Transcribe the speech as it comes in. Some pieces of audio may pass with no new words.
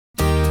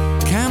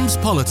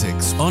Cambs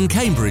Politics on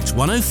Cambridge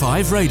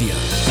 105 Radio.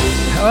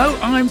 Hello,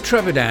 I'm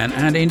Trevor Dann,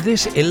 and in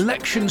this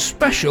election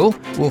special,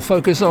 we'll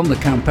focus on the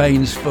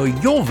campaigns for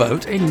your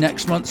vote in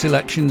next month's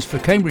elections for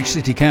Cambridge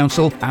City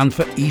Council and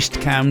for East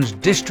Cambs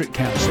District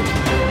Council.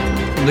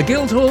 From the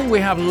Guildhall, we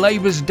have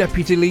Labour's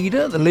Deputy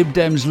Leader, the Lib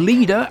Dems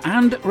leader,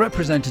 and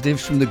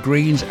representatives from the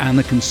Greens and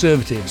the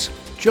Conservatives.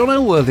 John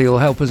Elworthy will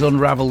help us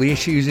unravel the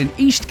issues in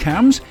East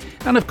Cambs,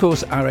 and of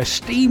course our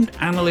esteemed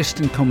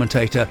analyst and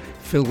commentator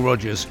Phil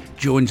Rogers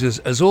joins us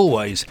as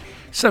always.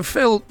 So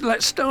Phil,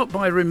 let's start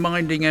by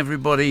reminding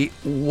everybody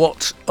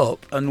what's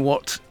up and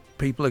what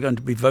people are going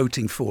to be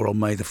voting for on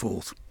May the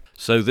 4th.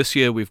 So this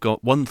year we've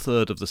got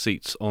 1/3 of the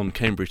seats on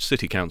Cambridge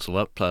City Council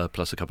up,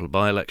 plus a couple of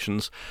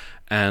by-elections.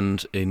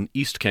 And in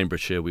East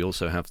Cambridgeshire we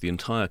also have the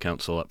entire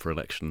council up for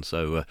election,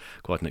 so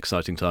quite an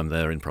exciting time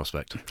there in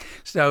prospect.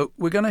 So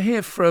we're going to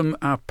hear from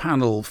our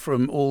panel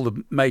from all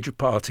the major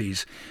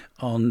parties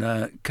on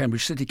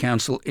Cambridge City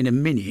Council in a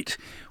minute.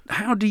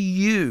 How do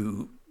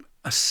you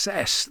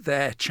assess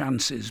their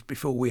chances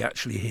before we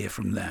actually hear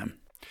from them?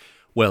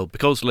 Well,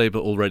 because Labour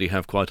already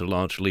have quite a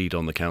large lead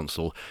on the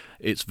council,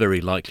 it's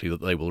very likely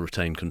that they will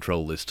retain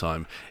control this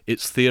time.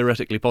 It's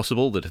theoretically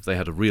possible that if they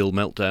had a real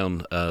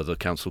meltdown, the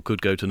council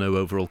could go to no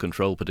overall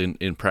control, but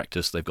in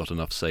practice they've got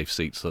enough safe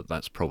seats that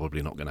that's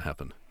probably not going to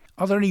happen.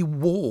 Are there any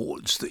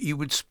wards that you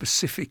would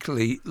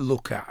specifically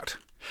look at?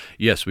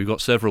 Yes, we've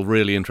got several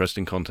really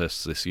interesting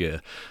contests this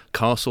year.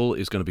 Castle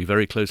is going to be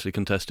very closely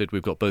contested.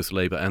 We've got both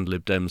Labour and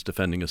Lib Dems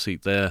defending a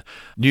seat there.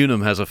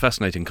 Newnham has a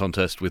fascinating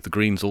contest with the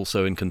Greens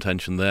also in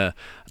contention there.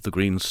 The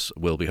Greens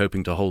will be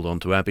hoping to hold on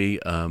to Abbey,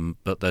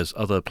 but there's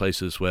other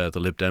places where the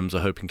Lib Dems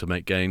are hoping to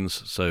make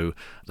gains, so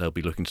they'll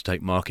be looking to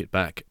take Market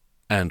back.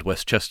 And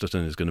West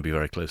Chesterton is going to be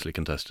very closely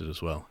contested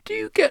as well. Do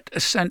you get a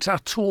sense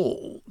at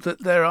all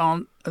that there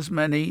aren't as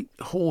many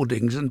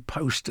hoardings and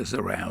posters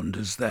around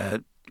as there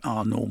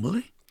are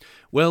normally?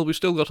 Well, we've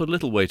still got a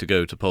little way to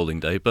go to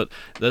polling day, but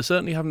there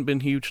certainly haven't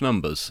been huge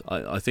numbers.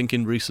 I think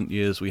in recent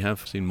years we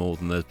have seen more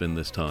than there's been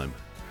this time.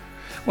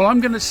 Well, I'm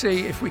going to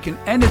see if we can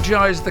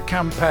energise the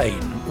campaign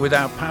with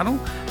our panel,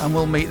 and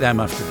we'll meet them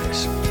after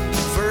this.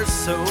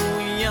 First so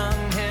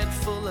young, head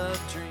full of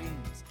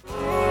dreams.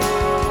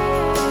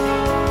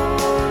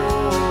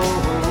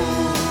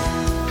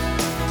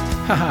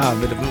 Haha, a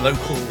bit of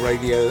local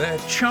radio there.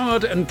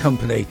 Chard and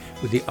Company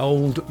with the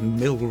Old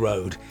Mill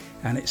Road.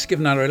 And it's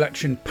given our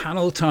election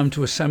panel time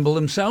to assemble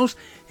themselves.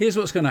 Here's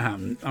what's going to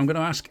happen. I'm going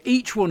to ask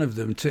each one of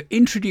them to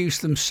introduce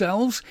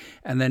themselves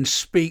and then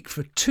speak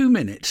for 2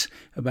 minutes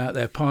about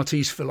their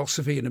party's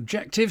philosophy and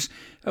objectives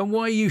and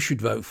why you should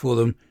vote for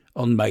them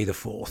on May the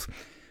 4th.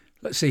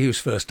 Let's see who's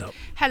first up.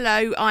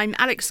 Hello, I'm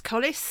Alex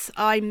Collis.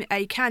 I'm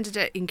a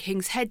candidate in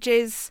King's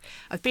Hedges.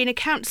 I've been a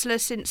councillor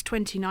since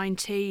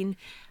 2019.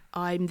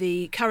 I'm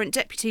the current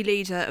deputy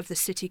leader of the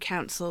City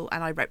Council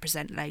and I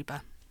represent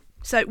Labour.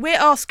 So we're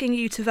asking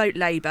you to vote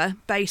Labour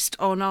based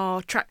on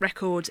our track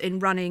record in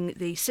running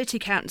the City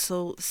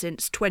Council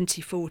since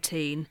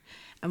 2014.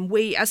 And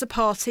we as a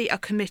party are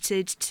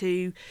committed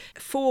to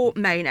 4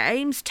 main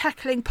aims: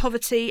 tackling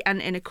poverty and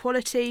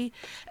inequality,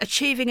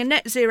 achieving a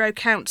net zero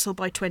council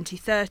by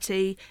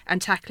 2030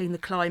 and tackling the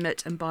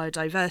climate and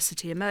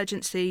biodiversity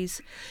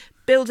emergencies,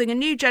 building a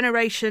new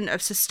generation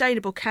of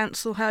sustainable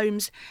council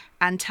homes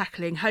and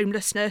tackling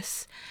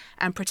homelessness,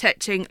 and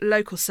protecting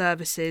local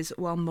services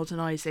while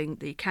modernising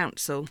the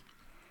council.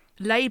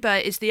 Labour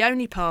is the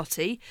only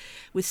party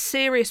with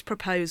serious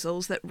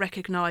proposals that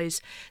recognise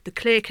the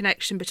clear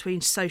connection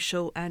between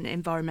social and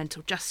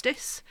environmental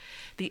justice,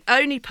 the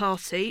only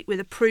party with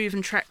a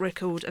proven track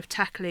record of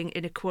tackling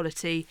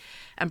inequality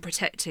and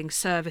protecting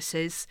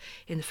services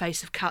in the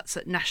face of cuts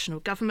at national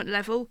government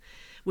level.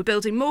 We're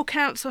building more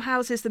council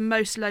houses than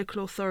most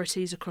local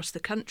authorities across the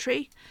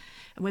country,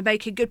 and we're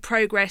making good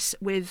progress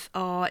with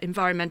our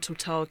environmental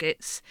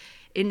targets,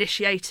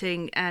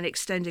 initiating and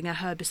extending a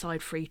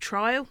herbicide-free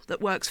trial that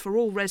works for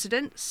all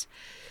residents,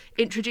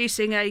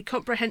 introducing a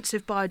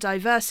comprehensive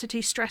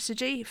biodiversity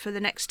strategy for the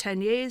next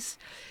 10 years,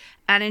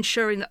 and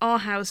ensuring that our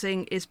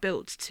housing is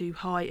built to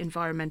high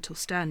environmental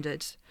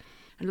standards.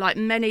 And like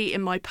many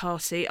in my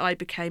party, I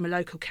became a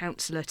local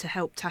councillor to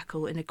help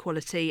tackle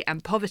inequality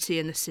and poverty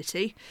in the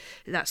city.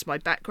 That's my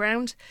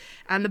background.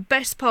 And the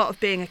best part of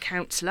being a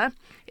councillor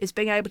is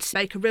being able to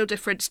make a real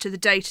difference to the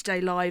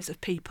day-to-day lives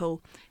of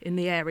people in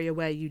the area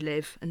where you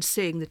live and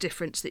seeing the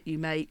difference that you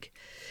make.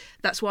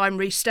 That's why I'm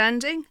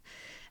re-standing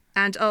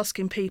and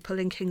asking people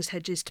in King's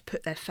Hedges to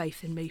put their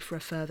faith in me for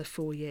a further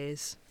 4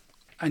 years.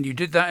 And you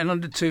did that in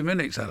under 2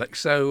 minutes, Alex,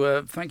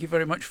 so thank you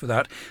very much for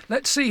that.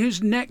 Let's see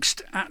who's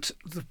next at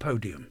the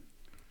podium.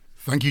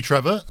 Thank you,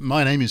 Trevor.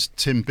 My name is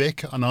Tim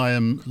Bick and I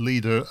am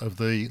leader of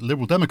the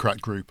Liberal Democrat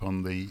group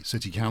on the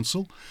City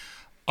Council.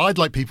 I'd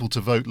like people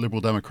to vote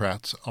Liberal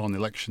Democrat on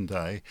election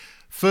day.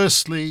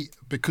 Firstly,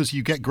 because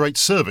you get great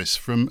service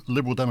from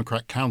Liberal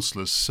Democrat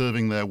councillors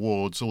serving their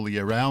wards all the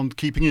year round,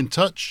 keeping in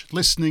touch,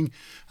 listening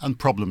and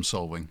problem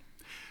solving.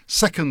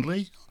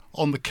 Secondly,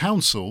 on the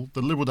council,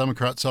 the Liberal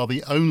Democrats are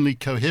the only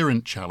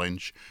coherent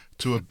challenge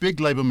to a big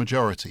Labour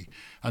majority,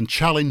 and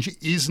challenge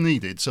is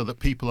needed so that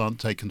people aren't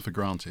taken for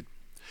granted.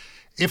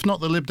 If not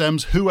the Lib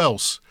Dems, who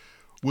else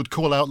would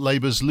call out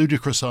Labour's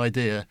ludicrous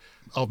idea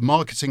of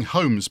marketing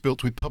homes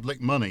built with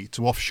public money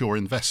to offshore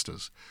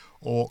investors,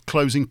 or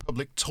closing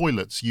public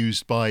toilets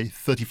used by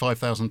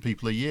 35,000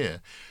 people a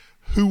year?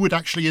 Who would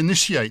actually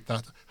initiate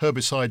that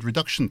herbicide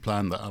reduction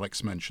plan that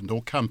Alex mentioned,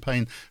 or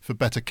campaign for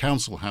better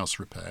council house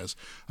repairs?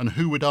 And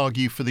who would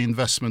argue for the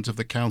investment of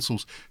the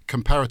council's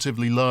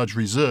comparatively large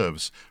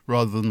reserves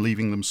rather than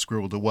leaving them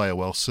squirreled away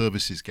while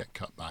services get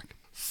cut back?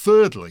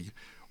 Thirdly,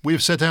 we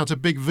have set out a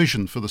big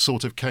vision for the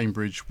sort of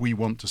Cambridge we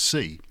want to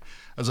see,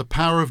 as a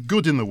power of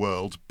good in the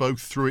world,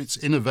 both through its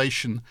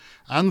innovation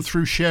and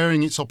through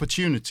sharing its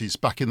opportunities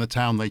back in the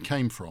town they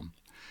came from.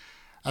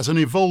 As an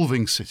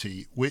evolving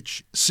city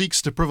which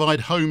seeks to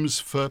provide homes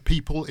for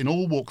people in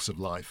all walks of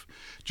life,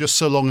 just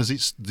so long as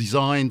it's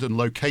designed and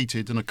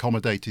located and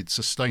accommodated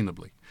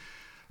sustainably.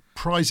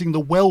 Prizing the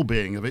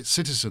well-being of its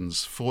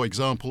citizens, for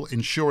example,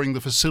 ensuring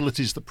the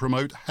facilities that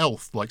promote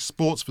health, like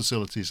sports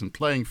facilities and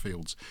playing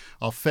fields,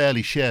 are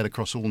fairly shared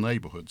across all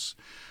neighbourhoods.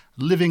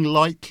 Living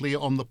lightly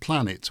on the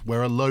planet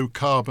where a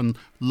low-carbon,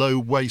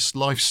 low-waste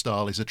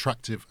lifestyle is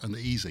attractive and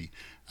easy.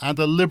 And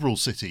a liberal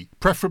city,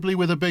 preferably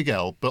with a big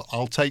L, but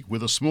I'll take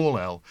with a small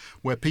l,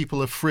 where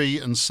people are free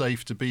and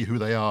safe to be who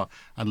they are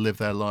and live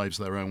their lives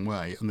their own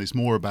way. And there's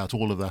more about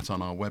all of that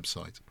on our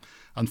website.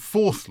 And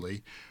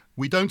fourthly,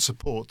 we don't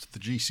support the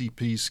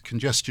GCP's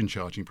congestion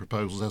charging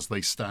proposals as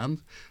they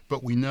stand,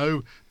 but we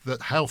know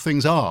that how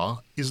things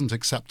are isn't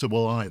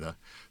acceptable either.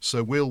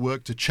 So we'll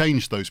work to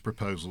change those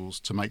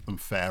proposals to make them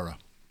fairer.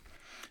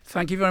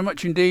 Thank you very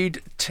much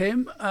indeed,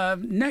 Tim.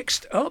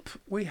 Next up,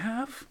 we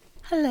have...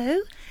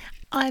 Hello,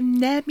 I'm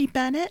Naomi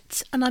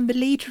Bennett, and I'm the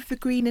leader of the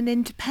Green and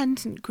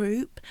Independent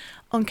group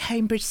on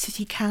Cambridge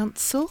City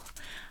Council.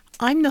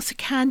 I'm not a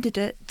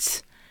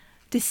candidate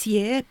this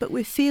year, but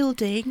we're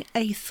fielding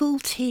a full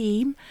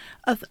team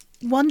of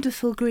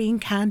wonderful Green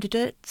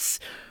candidates,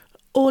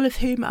 all of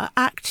whom are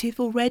active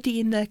already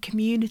in their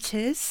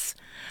communities.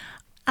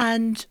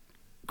 And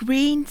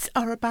Greens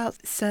are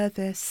about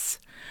service.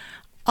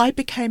 I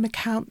became a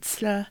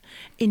councillor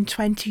in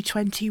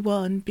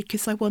 2021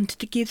 because I wanted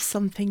to give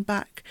something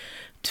back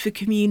to the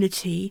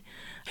community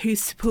who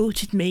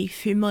supported me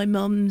through my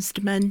mum's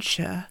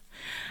dementia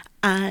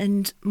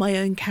and my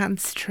own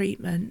cancer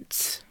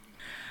treatment.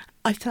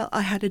 I felt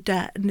I had a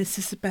debt and this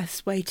is the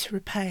best way to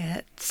repay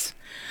it.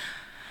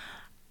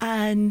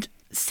 And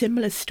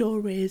similar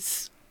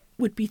stories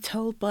would be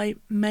told by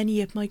many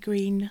of my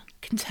Green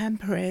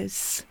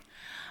contemporaries.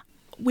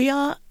 We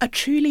are a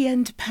truly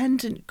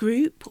independent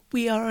group.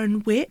 We are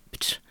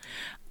unwhipped.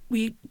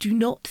 We do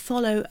not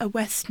follow a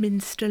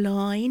Westminster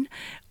line.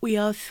 We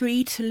are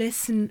free to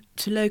listen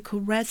to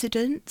local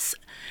residents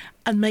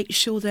and make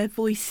sure their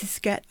voices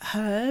get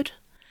heard.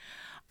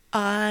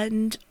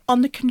 And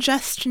on the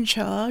congestion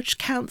charge,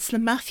 Councillor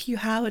Matthew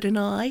Howard and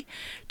I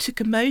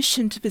took a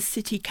motion to the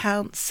City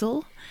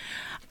Council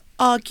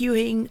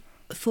arguing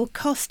for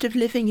cost of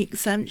living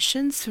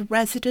exemptions for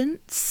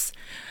residents,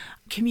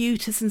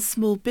 commuters and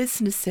small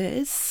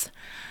businesses.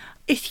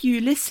 If you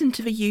listen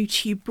to the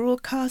YouTube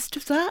broadcast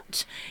of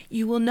that,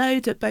 you will know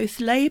that both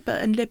Labour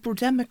and Liberal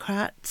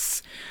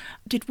Democrats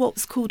did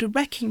what's called a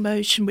wrecking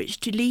motion, which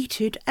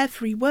deleted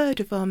every word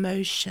of our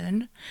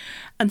motion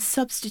and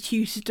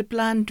substituted a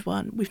bland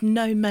one with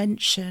no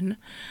mention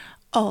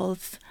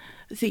of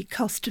the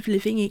cost of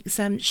living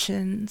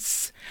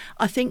exemptions.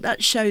 I think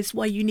that shows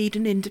why you need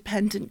an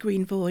independent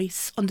Green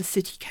voice on the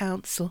City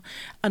Council,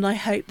 and I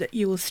hope that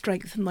you will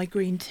strengthen my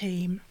Green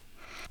team.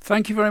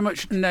 Thank you very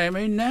much,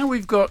 Naomi. Now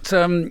we've got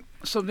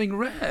something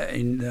rare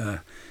in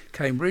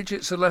Cambridge.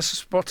 It's a less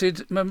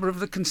spotted member of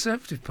the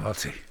Conservative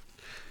Party.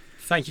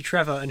 Thank you,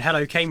 Trevor, and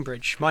hello,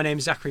 Cambridge. My name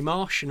is Zachery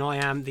Marsh, and I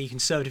am the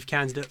Conservative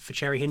candidate for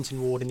Cherry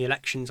Hinton Ward in the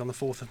elections on the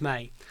 4th of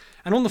May.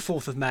 And on the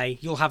 4th of May,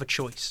 you'll have a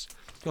choice.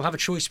 You'll have a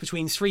choice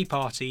between three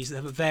parties that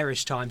have at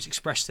various times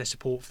expressed their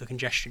support for the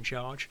congestion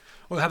charge,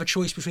 or you'll have a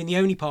choice between the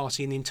only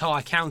party in the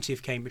entire county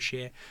of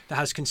Cambridgeshire that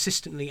has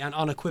consistently and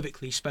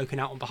unequivocally spoken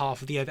out on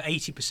behalf of the over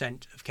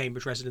 80% of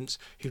Cambridge residents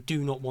who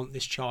do not want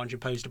this charge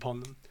imposed upon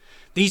them.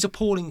 These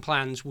appalling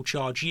plans will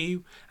charge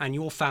you and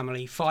your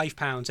family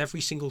 £5 every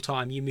single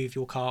time you move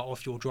your car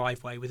off your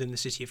driveway within the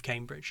city of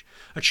Cambridge,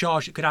 a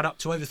charge that could add up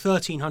to over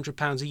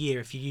 £1,300 a year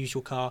if you use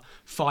your car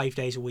 5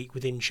 days a week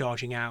within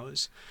charging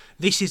hours.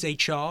 This is a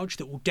charge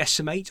that will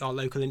decimate our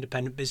local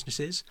independent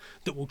businesses,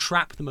 that will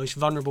trap the most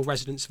vulnerable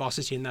residents of our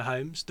city in their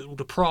homes, that will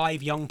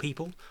deprive young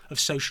people of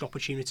social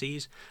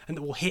opportunities, and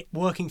that will hit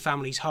working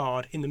families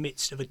hard in the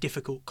midst of a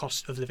difficult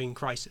cost of living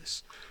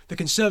crisis. The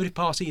Conservative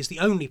Party is the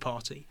only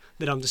party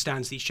that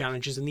understands these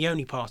challenges and the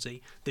only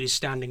party that is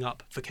standing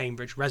up for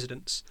Cambridge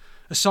residents.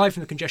 Aside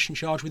from the congestion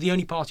charge, we're the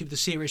only party with a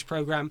serious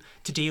programme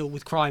to deal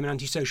with crime and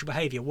antisocial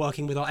behaviour,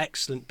 working with our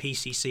excellent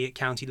PCC at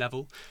county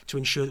level to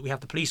ensure that we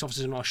have the police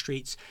officers on our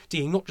streets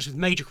dealing not just with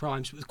major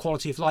crimes but with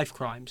quality of life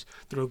crimes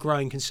that are a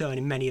growing concern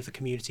in many of the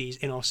communities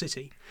in our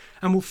city.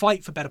 And we'll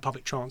fight for better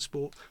public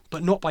transport,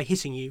 but not by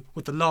hitting you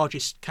with the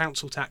largest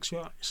council tax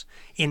rise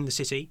in the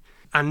city,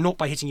 and not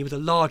by hitting you with the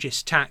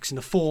largest tax in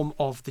the form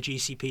of the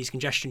GCP's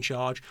congestion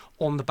charge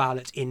on the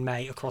ballot in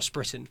May across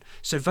Britain.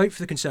 So vote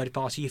for the Conservative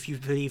Party if you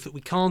believe that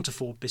we can't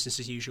afford business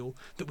as usual,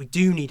 that we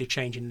do need a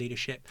change in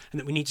leadership, and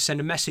that we need to send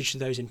a message to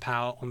those in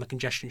power on the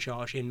congestion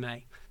charge in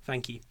May.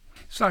 Thank you.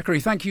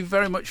 Zachery, thank you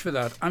very much for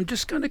that. I'm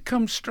just going to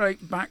come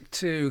straight back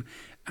to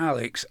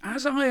Alex.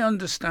 As I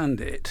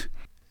understand it,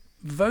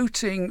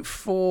 voting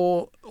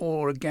for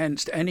or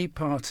against any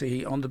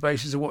party on the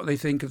basis of what they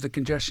think of the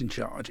congestion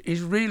charge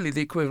is really the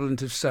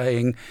equivalent of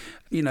saying,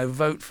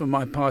 vote for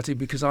my party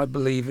because I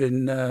believe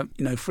in,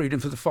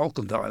 freedom for the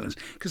Falkland Islands.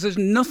 Because there's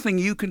nothing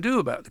you can do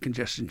about the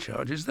congestion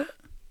charge, is there?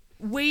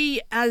 We,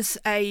 as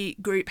a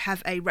group,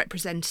 have a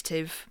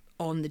representative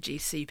on the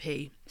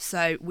GCP.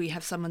 So we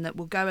have someone that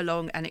will go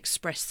along and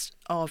express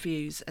our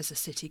views as a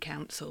city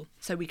council.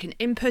 So we can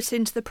input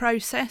into the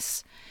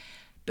process,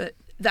 but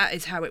that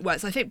is how it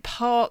works. I think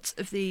part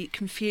of the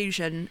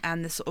confusion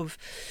and the sort of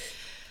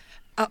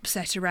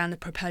upset around the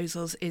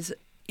proposals is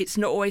it's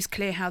not always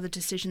clear how the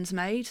decision's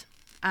made.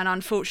 And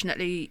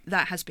unfortunately,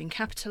 that has been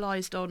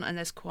capitalised on, and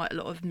there's quite a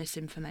lot of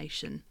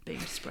misinformation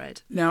being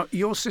spread. Now,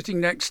 you're sitting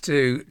next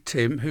to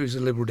Tim, who's a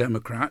Liberal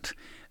Democrat.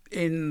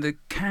 In the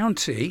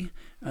county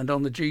and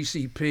on the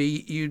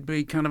GCP, you'd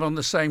be kind of on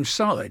the same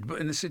side, but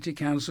in the City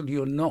Council,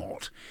 you're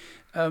not.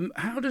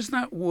 How does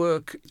that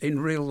work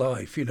in real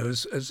life,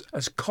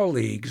 as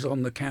colleagues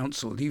on the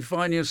council? Do you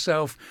find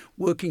yourself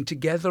working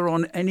together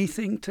on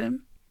anything,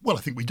 Tim? Well, I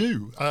think we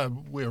do.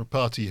 We're a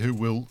party who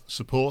will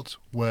support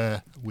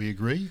where we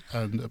agree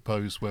and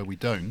oppose where we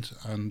don't.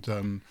 And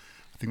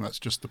I think that's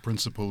just the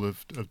principle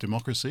of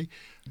democracy.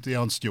 The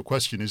answer to your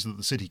question is that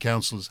the City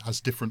Council has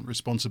different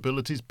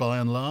responsibilities by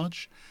and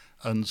large.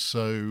 And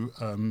so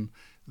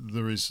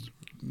there is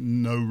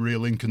no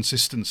real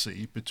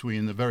inconsistency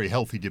between a very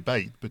healthy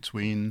debate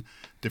between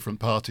different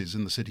parties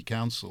in the City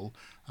Council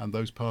and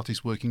those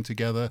parties working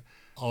together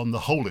on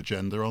the whole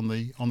agenda on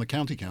the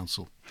County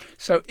Council.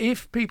 So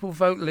if people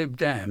vote Lib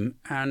Dem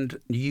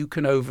and you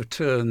can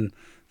overturn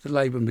the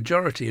Labour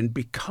majority and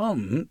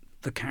become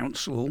the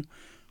council,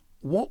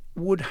 what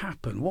would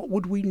happen? What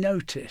would we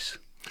notice?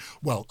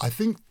 Well, I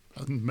think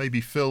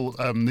maybe Phil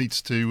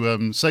needs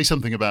to say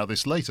something about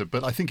this later,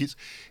 but I think it's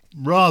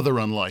rather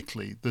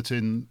unlikely that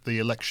in the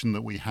election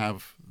that we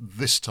have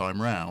this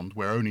time round,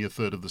 where only a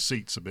third of the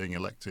seats are being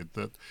elected,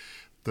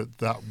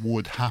 that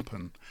would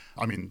happen.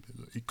 I mean,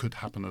 it could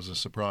happen as a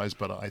surprise,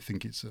 but I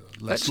think it's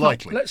less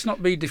likely. Let's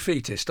not be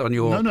defeatist on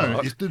your part.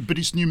 No, but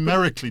it's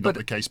numerically not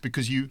the case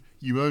because you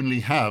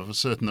only have a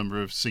certain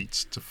number of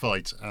seats to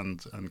fight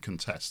and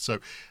contest. So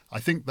I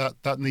think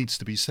that needs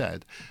to be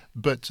said.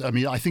 But, I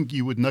mean, I think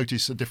you would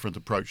notice a different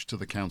approach to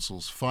the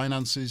council's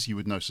finances. You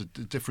would notice a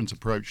different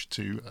approach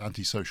to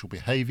antisocial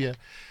behaviour.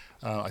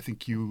 I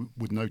think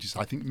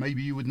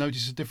maybe you would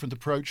notice a different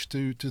approach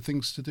to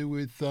things to do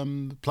with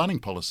planning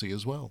policy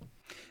as well.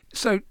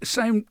 So,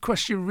 same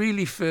question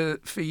really for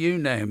you,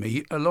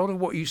 Naomi. A lot of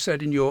what you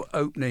said in your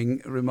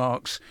opening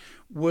remarks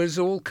was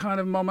all kind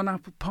of mum and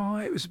apple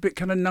pie. It was a bit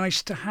kind of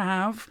nice to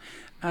have.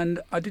 And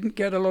I didn't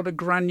get a lot of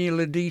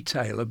granular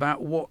detail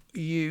about what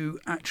you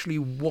actually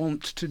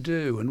want to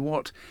do and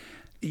what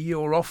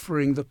you're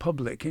offering the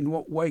public. In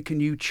what way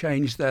can you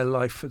change their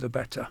life for the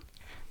better?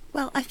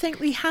 Well, I think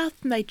we have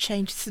made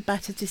changes for the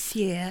better this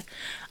year.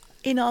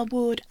 In our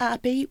ward,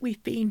 Abbey,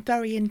 we've been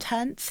very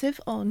intensive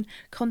on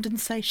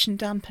condensation,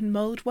 damp and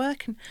mould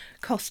work and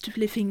cost of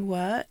living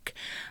work.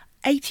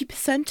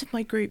 80% of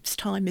my group's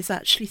time is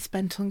actually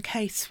spent on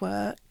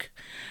casework.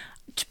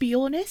 To be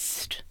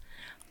honest,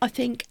 I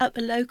think at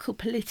the local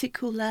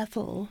political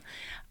level,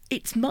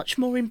 it's much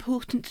more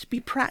important to be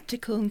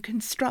practical and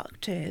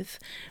constructive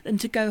than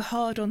to go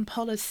hard on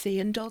policy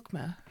and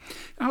dogma.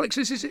 Alex,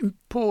 is it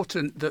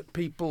important that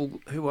people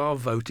who are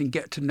voting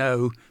get to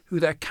know who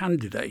their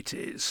candidate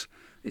is?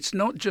 It's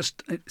not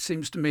just, it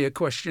seems to me, a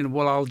question of,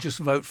 well, I'll just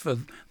vote for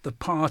the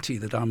party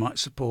that I might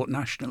support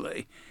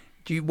nationally.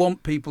 Do you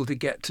want people to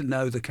get to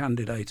know the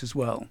candidate as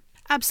well?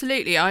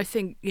 Absolutely. I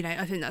think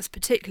that's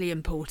particularly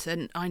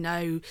important. I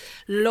know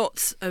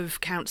lots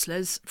of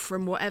councillors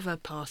from whatever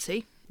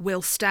party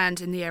will stand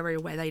in the area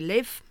where they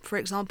live. For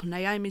example,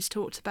 Naomi's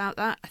talked about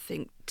that. I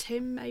think,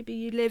 Tim, maybe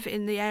you live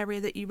in the area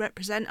that you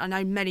represent. I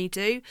know many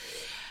do.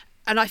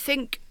 And I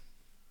think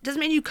it doesn't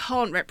mean you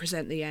can't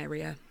represent the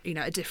area,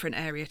 a different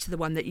area to the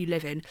one that you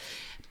live in.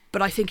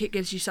 But I think it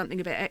gives you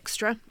something a bit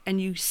extra, and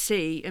you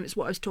see, and it's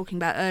what I was talking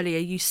about earlier,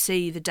 you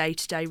see the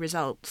day-to-day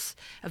results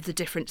of the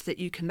difference that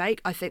you can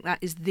make. I think that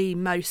is the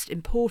most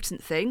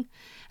important thing.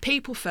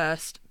 People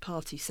first,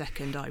 party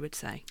second, I would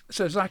say.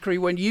 So, Zachery,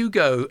 when you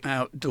go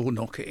out door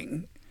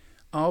knocking,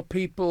 are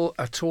people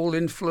at all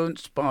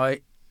influenced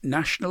by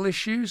national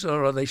issues,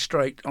 or are they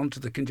straight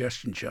onto the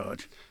congestion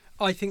charge?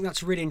 I think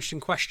that's a really interesting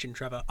question,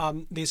 Trevor.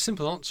 The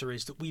simple answer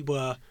is that we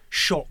were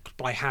shocked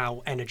by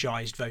how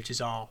energised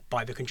voters are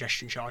by the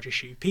congestion charge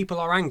issue. People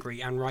are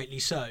angry, and rightly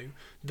so,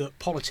 that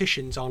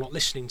politicians are not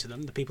listening to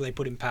them, the people they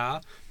put in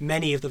power.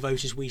 Many of the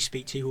voters we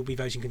speak to who will be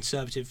voting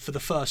Conservative for the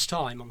first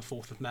time on the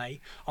 4th of May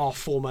are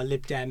former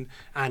Lib Dem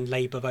and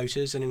Labour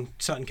voters, and in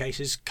certain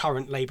cases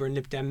current Labour and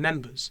Lib Dem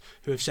members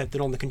who have said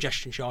that on the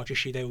congestion charge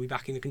issue they will be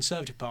backing the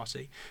Conservative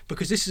Party,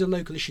 because this is a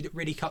local issue that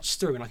really cuts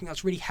through, and I think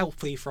that's really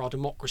healthy for our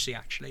democracy,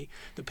 actually,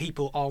 that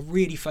people are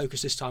really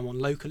focused this time on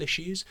local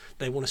issues.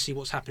 They want to see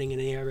what's happening in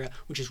an area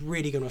which is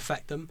really going to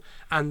affect them,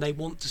 and they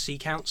want to see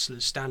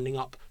councillors standing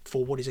up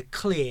for what is a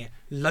clear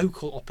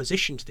local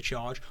opposition to the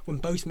charge when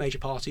both major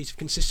parties have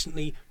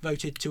consistently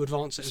voted to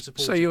advance it and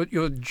support So it.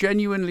 you're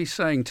genuinely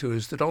saying to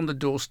us that on the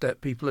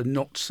doorstep people are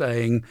not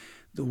saying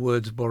the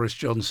words Boris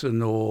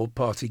Johnson or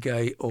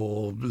Partygate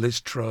or Liz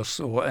Truss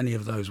or any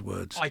of those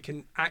words? I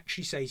can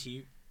actually say to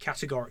you,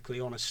 categorically,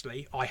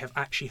 honestly, I have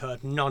actually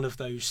heard none of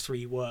those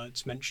three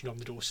words mentioned on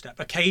the doorstep.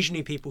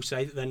 Occasionally people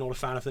say that they're not a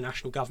fan of the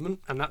national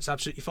government, and that's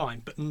absolutely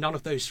fine, but none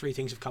of those three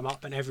things have come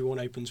up, and everyone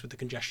opens with the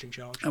congestion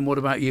charge. And what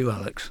about you,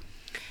 Alex?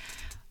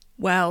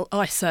 Well,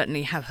 I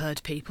certainly have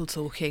heard people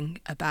talking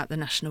about the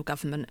national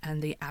government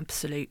and the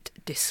absolute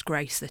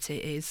disgrace that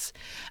it is.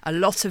 A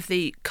lot of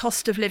the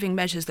cost of living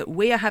measures that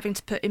we are having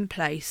to put in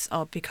place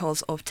are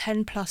because of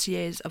 10 plus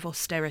years of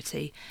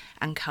austerity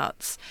and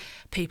cuts.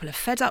 People are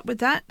fed up with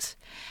that,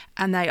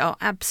 and they are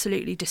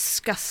absolutely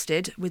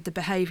disgusted with the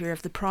behaviour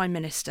of the Prime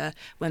Minister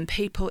when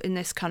people in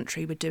this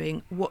country were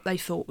doing what they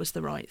thought was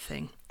the right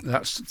thing.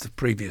 That's the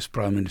previous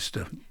Prime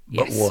Minister,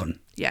 but Yes. one.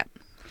 Yeah.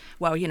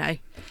 Well, you know,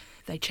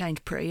 they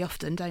change pretty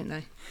often, don't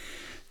they?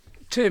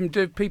 Tim,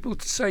 do people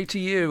say to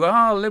you,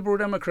 Liberal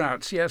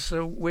Democrats, yes,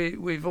 so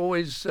we've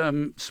always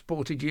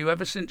supported you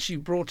ever since you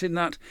brought in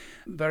that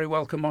very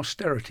welcome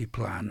austerity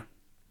plan?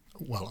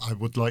 Well, I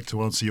would like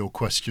to answer your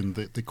question,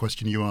 the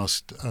question you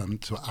asked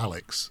to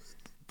Alex,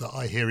 that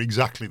I hear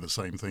exactly the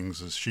same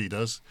things as she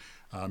does.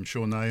 I'm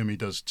sure Naomi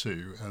does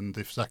too. And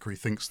if Zachery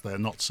thinks they're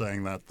not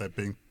saying that,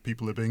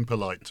 people are being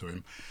polite to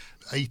him.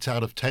 8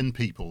 out of 10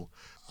 people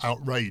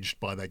outraged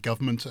by their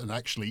government, and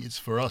actually it's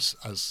for us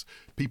as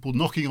people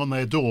knocking on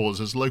their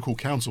doors as local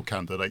council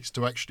candidates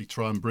to actually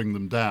try and bring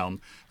them down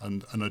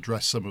and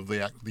address some of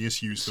the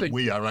issues that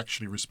we are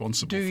actually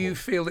responsible for. Do you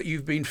feel that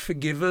you've been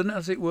forgiven,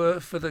 as it were,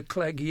 for the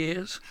Clegg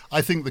years?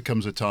 I think there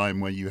comes a time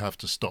where you have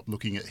to stop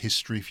looking at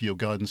history for your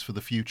guidance for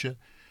the future.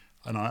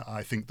 And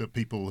I think that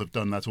people have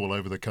done that all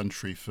over the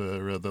country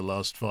for the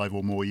last 5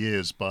 or more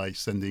years by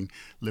sending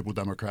Liberal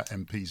Democrat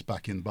MPs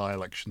back in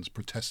by-elections,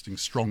 protesting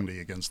strongly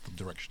against the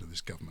direction of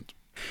this government.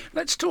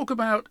 Let's talk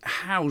about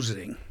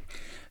housing.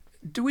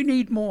 Do we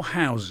need more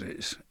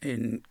houses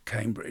in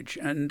Cambridge?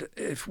 And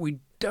if we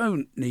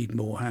don't need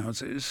more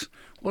houses,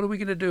 what are we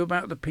going to do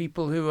about the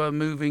people who are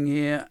moving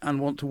here and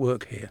want to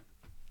work here?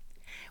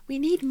 We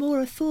need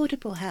more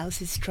affordable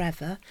houses,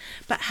 Trevor,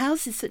 but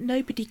houses that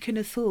nobody can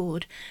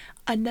afford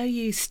are no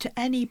use to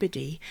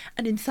anybody,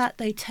 and in fact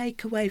they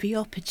take away the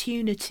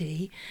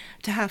opportunity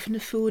to have an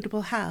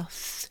affordable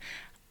house.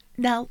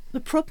 Now, the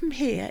problem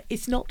here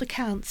is not the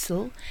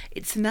council,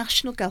 it's the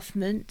national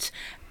government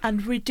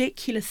and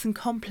ridiculous and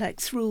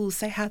complex rules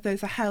they have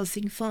over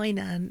housing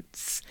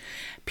finance.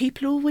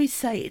 People always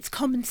say it's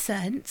common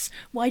sense,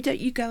 why don't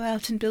you go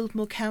out and build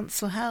more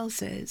council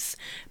houses?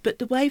 But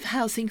the way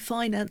housing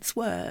finance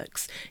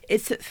works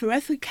is that for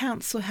every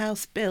council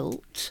house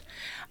built,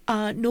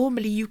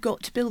 normally you've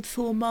got to build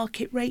 4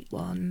 market rate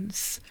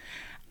ones.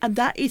 And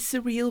that is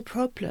the real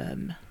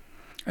problem.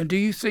 And do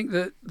you think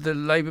that the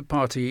Labour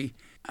Party,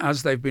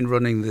 as they've been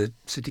running the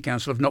City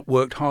Council, have not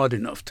worked hard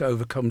enough to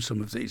overcome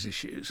some of these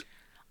issues?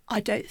 I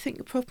don't think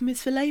the problem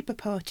is the Labour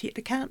Party at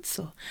the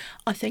council.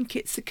 I think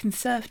it's the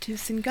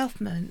Conservatives in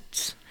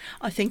government.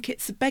 I think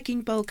it's a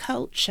begging bowl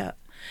culture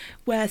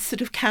where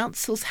sort of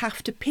councils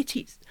have to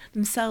pit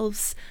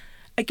themselves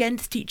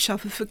against each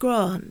other for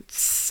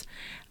grants,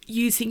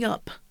 using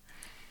up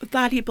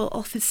valuable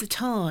officer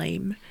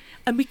time,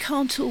 and we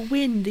can't all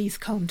win these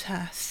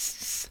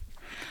contests.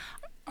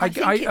 I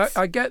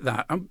get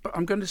that.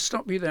 I'm going to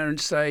stop you there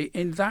and say,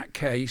 in that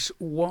case,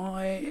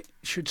 why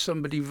should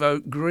somebody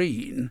vote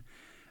Green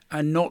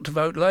and not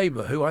vote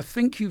Labour, who I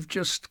think you've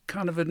just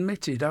kind of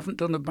admitted haven't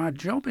done a bad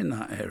job in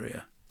that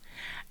area?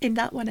 In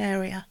that one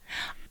area.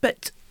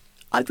 But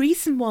a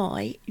reason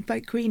why you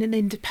vote Green and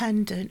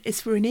Independent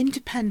is we're an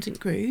independent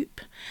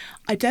group.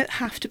 I don't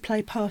have to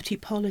play party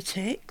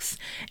politics.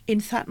 In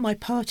fact, my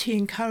party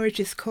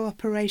encourages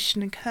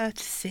cooperation and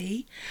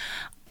courtesy.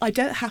 I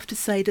don't have to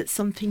say that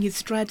something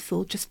is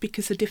dreadful just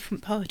because a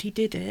different party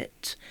did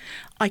it.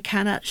 I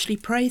can actually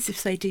praise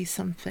if they do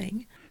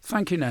something.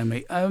 Thank you,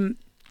 Naomi.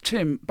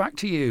 Tim, back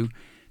to you.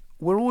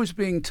 We're always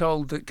being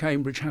told that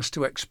Cambridge has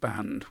to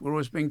expand. We're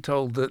always being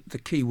told that the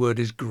key word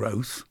is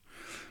growth.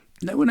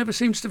 No one ever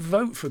seems to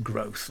vote for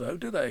growth, though,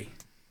 do they?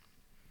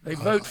 They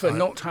vote for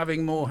not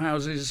having more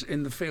houses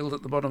in the field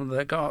at the bottom of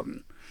their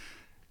garden.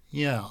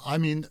 Yeah, I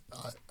mean,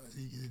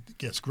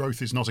 yes,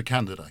 growth is not a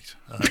candidate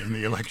in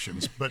the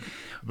elections, but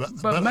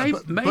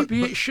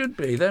maybe it should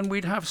be. Then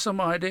we'd have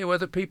some idea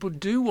whether people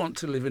do want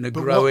to live in a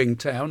growing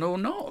town or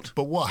not.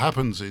 But what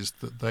happens is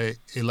that they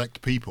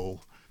elect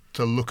people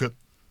to look at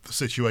the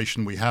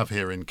situation we have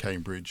here in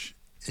Cambridge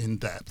in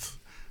depth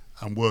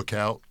and work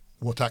out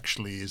what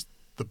actually is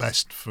the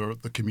best for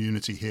the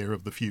community here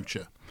of the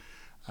future.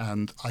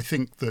 And I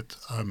think that,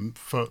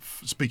 for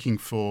speaking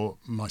for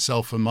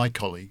myself and my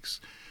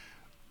colleagues,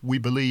 we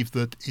believe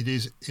that it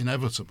is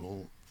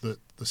inevitable that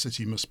the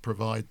city must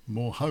provide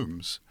more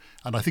homes.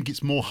 And I think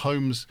it's more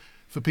homes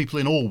for people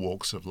in all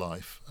walks of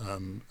life,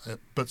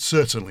 but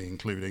certainly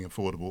including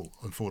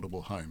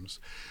affordable homes.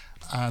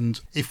 And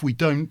if we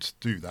don't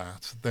do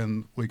that,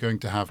 then we're going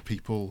to have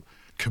people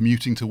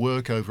commuting to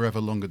work over ever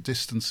longer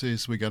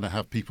distances. We're going to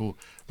have people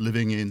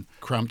living in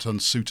cramped,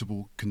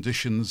 unsuitable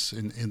conditions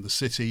in the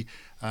city.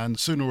 And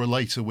sooner or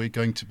later, we're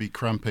going to be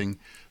cramping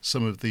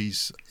some of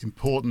these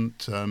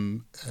important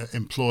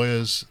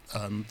employers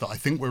that I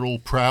think we're all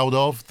proud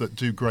of, that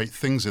do great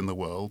things in the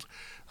world,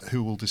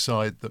 who will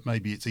decide that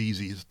maybe it's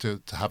easier to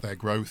have their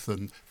growth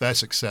and their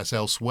success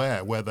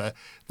elsewhere, where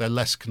they're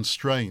less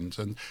constrained.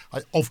 And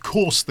of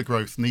course, the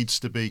growth needs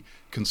to be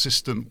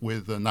consistent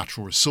with the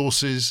natural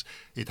resources.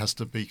 It has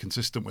to be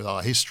consistent with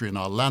our history and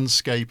our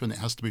landscape, and it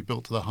has to be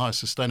built to the highest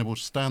sustainable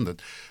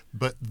standard.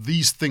 But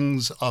these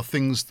things are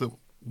things that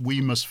we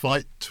must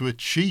fight to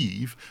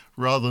achieve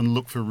rather than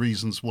look for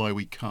reasons why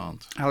we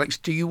can't. Alex,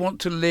 do you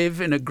want to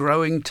live in a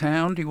growing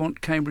town? Do you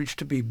want Cambridge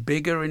to be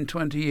bigger in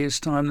 20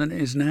 years' time than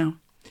it is now?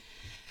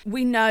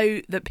 We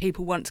know that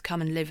people want to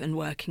come and live and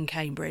work in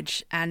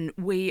Cambridge, and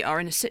we are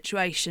in a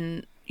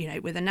situation,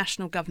 with a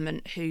national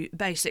government who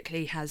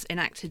basically has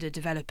enacted a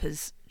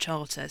developer's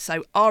charter.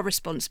 So our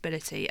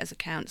responsibility as a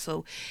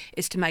council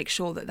is to make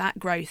sure that that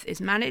growth is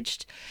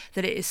managed,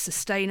 that it is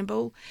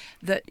sustainable,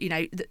 that,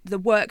 the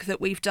work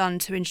that we've done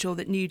to ensure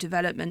that new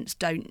developments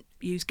don't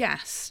use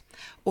gas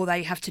or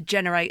they have to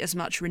generate as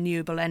much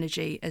renewable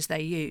energy as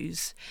they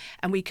use.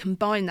 And we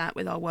combine that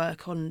with our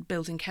work on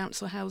building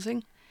council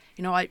housing.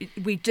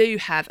 We do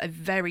have a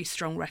very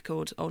strong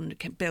record on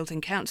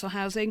building council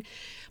housing.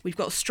 We've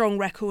got a strong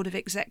record of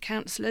exec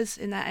councillors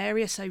in that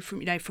area. So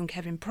from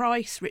Kevin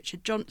Price,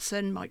 Richard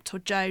Johnson, Mike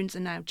Todd-Jones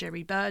and now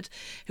Jerry Bird,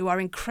 who are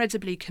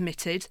incredibly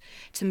committed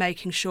to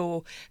making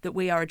sure that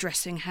we are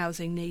addressing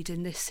housing need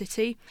in this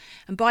city.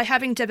 And by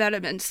having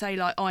developments, say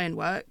like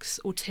ironworks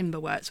or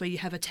timberworks, where you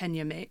have a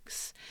tenure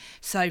mix.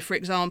 So, for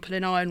example,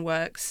 in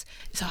ironworks,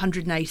 it's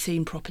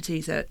 118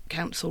 properties at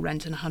council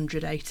rent and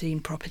 118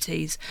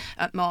 properties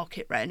at market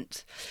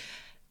rent.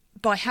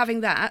 By having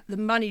that, the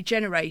money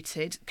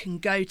generated can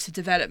go to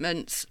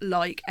developments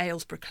like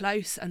Aylesbury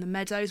Close and the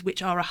Meadows,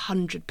 which are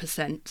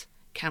 100%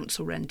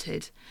 council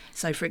rented.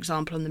 So, for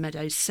example, on the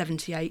Meadows,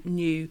 78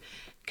 new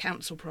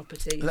council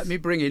properties. Let me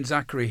bring in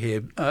Zachery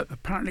here.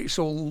 Apparently it's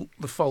all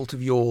the fault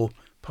of your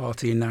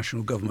party in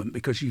national government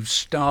because you've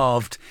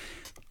starved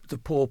the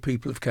poor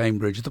people of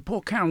Cambridge, the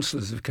poor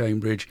councillors of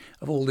Cambridge,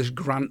 of all this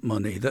grant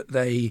money that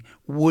they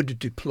would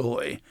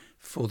deploy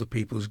for the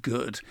people's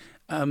good.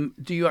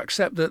 Do you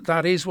accept that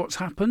that is what's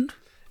happened?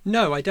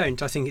 No, I don't.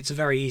 I think it's a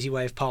very easy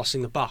way of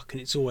passing the buck, and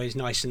it's always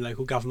nice in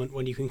local government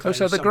when you can claim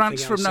so the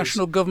grants from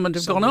national government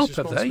have gone up,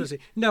 have they?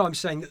 No, I'm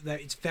saying that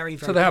it's very,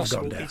 very so they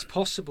possible. Have gone down. It's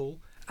possible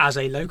as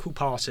a local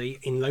party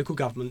in local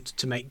government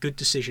to make good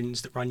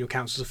decisions that run your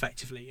councils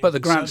effectively. But the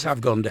grants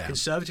have gone down.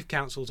 Conservative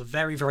councils are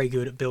very, very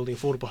good at building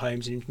affordable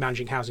homes and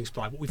managing housing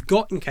supply. What we've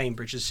got in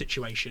Cambridge is a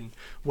situation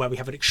where we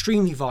have an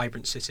extremely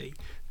vibrant city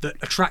that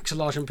attracts a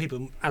large number of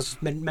people,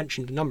 as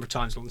mentioned a number of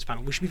times on this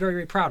panel. We should be very,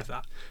 very proud of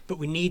that. But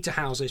we need to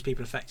house those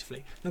people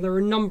effectively. Now, there are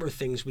a number of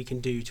things we can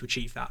do to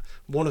achieve that.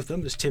 One of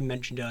them, as Tim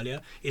mentioned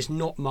earlier, is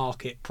not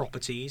market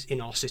properties in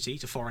our city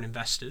to foreign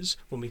investors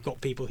when we've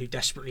got people who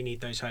desperately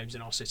need those homes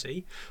in our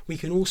city. We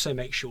can also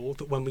make sure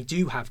that when we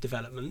do have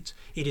development,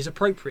 it is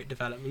appropriate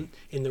development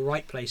in the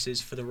right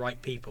places for the right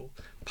people.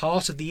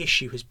 Part of the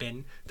issue has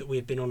been that we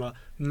have been on a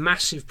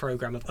massive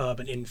programme of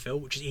urban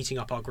infill, which is eating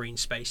up our green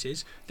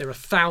spaces. There are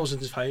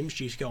thousands of homes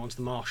due to go onto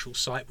the Marshall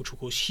site, which will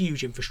cause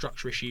huge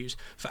infrastructure issues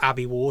for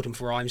Abbey Ward and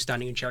for where I'm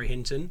standing in Cherry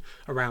Hinton,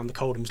 around the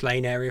Coldham's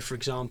Lane area, for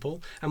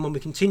example. And when we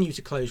continue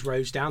to close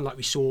roads down, like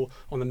we saw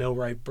on the Mill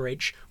Road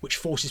Bridge, which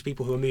forces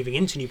people who are moving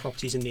into new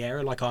properties in the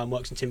area, like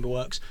ironworks and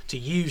timberworks, to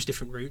use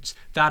different routes,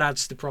 that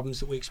adds to the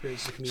problems that we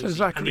experience as a community.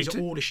 So, Zachery, and these are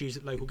all issues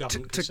that local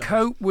government can solve. To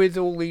cope with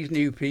all these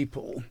new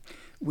people,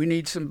 we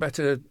need some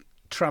better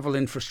travel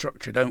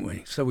infrastructure, don't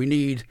we? So we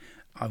need,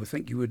 I would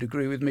think you would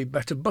agree with me,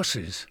 better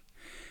buses.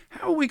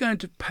 How are we going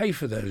to pay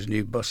for those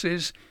new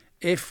buses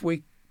if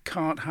we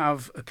can't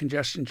have a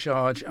congestion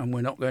charge and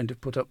we're not going to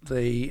put up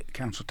the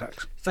council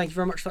tax? Thank you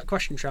very much for that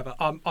question, Trevor.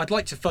 I'd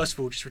like to first of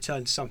all just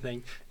return to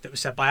something that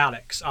was said by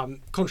Alex.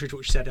 Contrary to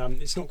what you said,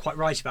 it's not quite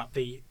right about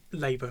the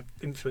Labour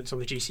influence on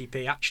the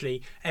GCP.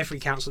 Actually, every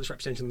council that's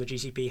represented on the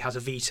GCP has a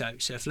veto.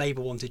 So if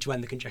Labour wanted to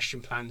end the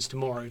congestion plans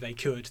tomorrow, they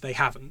could. They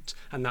haven't,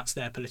 and that's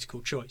their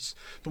political choice.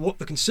 But what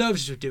the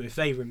Conservatives would do if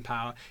they were in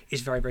power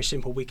is very, very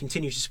simple. We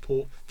continue to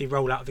support the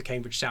rollout of the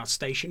Cambridge South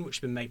Station, which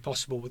has been made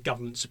possible with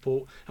government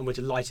support, and we're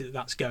delighted that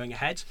that's going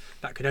ahead.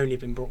 That could only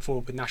have been brought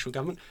forward with national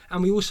government.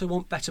 And we also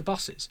want better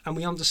buses, and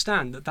we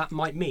understand that that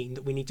might mean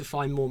that we need to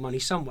find more money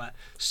somewhere.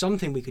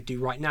 Something we could do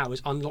right now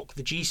is unlock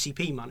the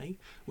GCP money,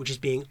 which is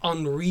being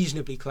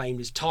unreasonably claimed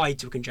as tied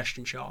to a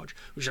congestion charge,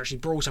 which is actually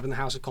brought up in the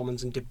House of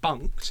Commons and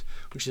debunked,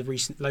 which is a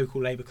recent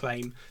local Labour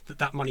claim that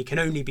that money can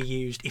only be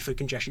used if a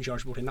congestion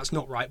charge is brought in. That's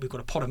not right. We've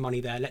got a pot of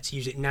money there. Let's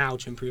use it now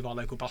to improve our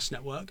local bus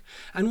network.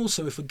 And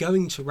also, if we're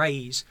going to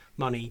raise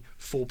money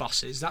for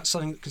buses, that's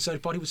something that the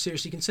Conservative Party would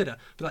seriously consider.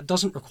 But that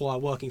doesn't require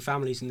working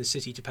families in the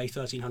city to pay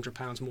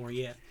 £1,300 more a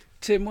year.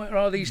 Tim, where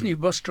are these new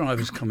bus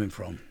drivers coming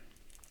from?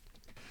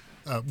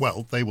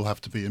 Well, they will have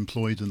to be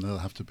employed and they'll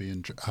have to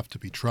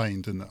be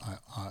trained, and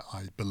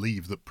I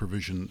believe that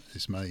provision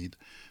is made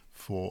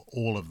for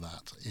all of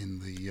that in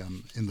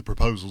the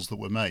proposals that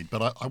were made.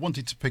 But I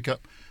wanted to pick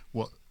up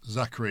what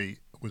Zachery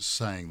was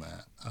saying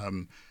there.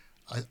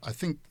 I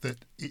think that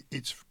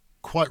it's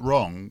quite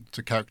wrong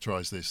to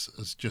characterise this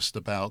as just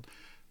about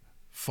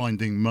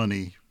finding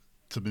money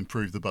to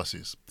improve the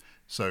buses.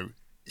 So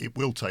it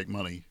will take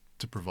money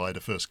to provide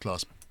a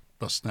first-class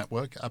bus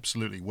network,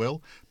 absolutely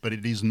will, but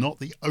it is not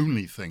the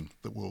only thing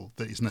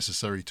that is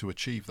necessary to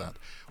achieve that.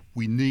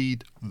 We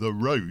need the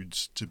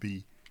roads to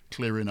be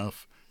clear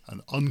enough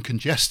and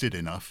uncongested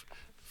enough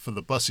for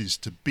the buses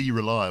to be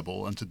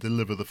reliable and to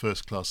deliver the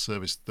first-class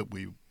service that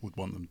we would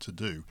want them to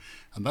do.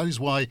 And that is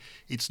why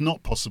it's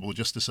not possible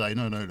just to say,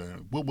 no.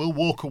 We'll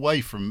walk away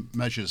from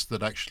measures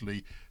that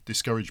actually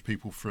discourage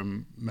people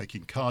from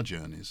making car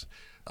journeys,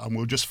 and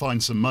we'll just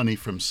find some money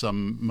from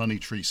some money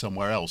tree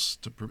somewhere else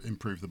to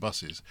improve the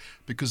buses,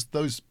 because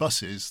those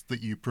buses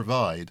that you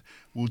provide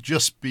will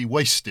just be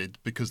wasted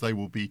because they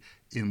will be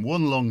in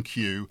one long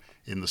queue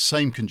in the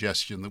same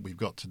congestion that we've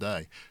got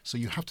today. So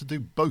you have to do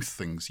both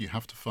things. You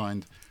have to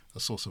find a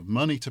source of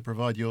money to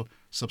provide your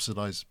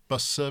subsidised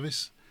bus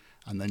service,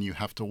 and then you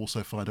have to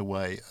also find a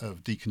way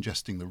of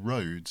decongesting the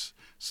roads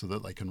so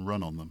that they can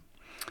run on them.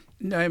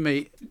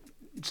 Naomi,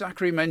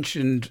 Zachery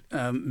mentioned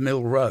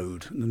Mill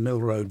Road, the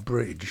Mill Road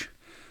Bridge.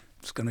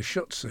 It's going to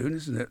shut soon,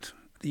 isn't it?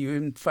 Are you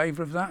in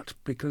favour of that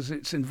because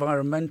it's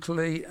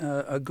environmentally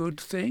a good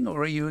thing,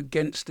 or are you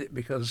against it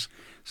because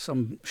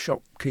some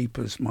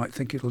shopkeepers might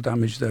think it'll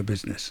damage their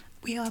business?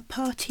 We are a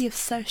party of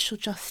social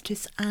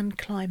justice and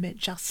climate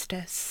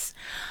justice.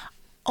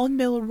 On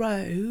Mill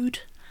Road,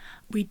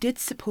 we did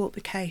support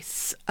the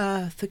case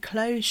for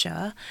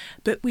closure,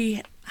 but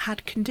we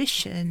had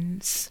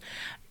conditions.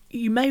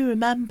 You may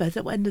remember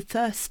that when the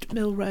first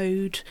Mill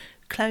Road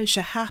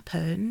closure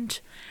happened,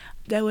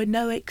 there were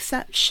no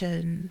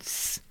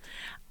exceptions.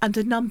 And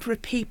a number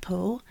of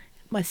people,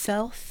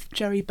 myself,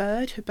 Jerry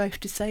Bird, who are both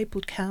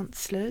disabled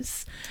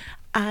councillors,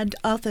 and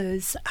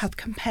others have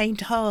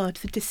campaigned hard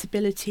for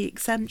disability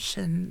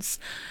exemptions.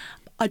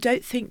 I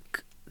don't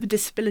think the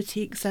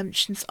disability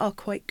exemptions are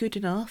quite good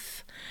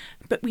enough,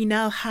 but we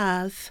now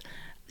have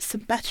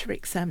some better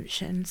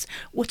exemptions.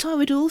 What I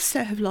would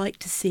also have liked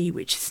to see,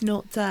 which is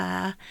not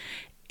there,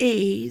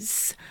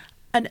 is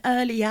an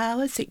early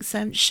hours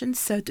exemption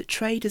so that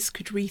traders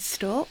could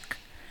restock.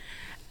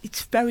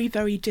 It's very,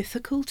 very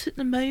difficult at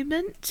the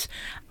moment,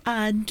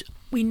 and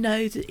we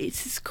know that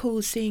it is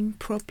causing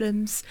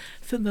problems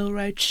for Mill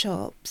Road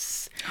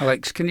shops.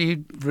 Alex, can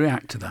you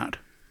react to that?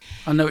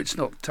 I know it's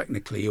not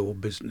technically your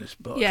business,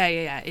 but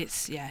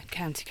it's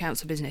county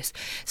council business.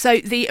 So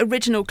the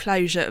original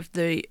closure of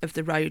the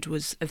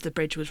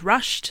bridge was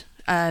rushed.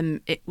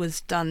 It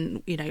was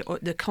done,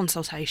 the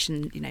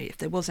consultation, if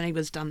there was any,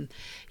 was done,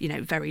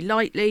 very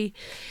lightly.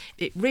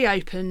 It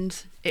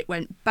reopened, it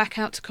went back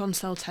out to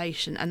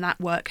consultation, and that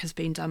work has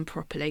been done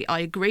properly. I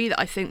agree that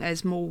I think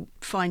there's more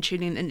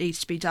fine-tuning that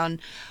needs to be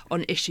done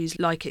on issues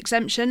like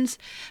exemptions,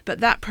 but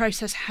that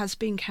process has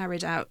been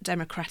carried out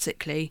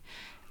democratically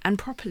and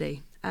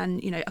properly.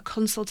 And, a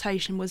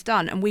consultation was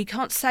done. And we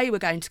can't say we're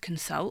going to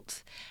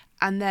consult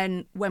and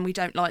then, when we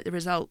don't like the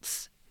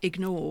results,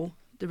 ignore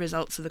the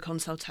results of the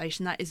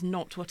consultation. That is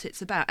not what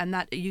it's about. And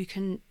that you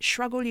can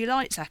shrug all you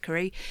like,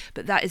 Zachery,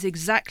 but that is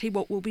exactly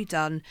what will be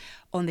done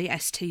on the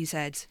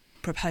STZ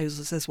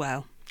proposals as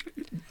well.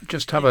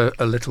 Just have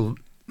a little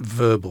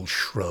verbal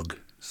shrug,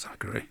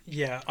 Zachery.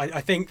 Yeah,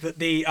 I think that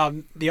the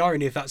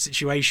irony of that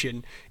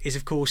situation is,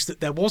 of course,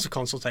 that there was a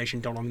consultation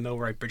done on the Mill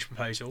Road Bridge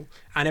proposal,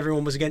 and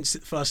everyone was against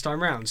it the first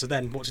time round. So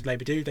then, what did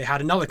Labour do? They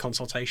had another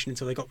consultation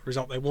until they got the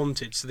result they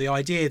wanted. So the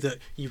idea that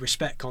you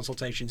respect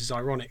consultations is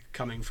ironic,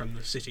 coming from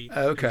the city.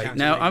 Okay,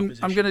 now I'm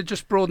going to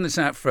just broaden this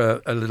out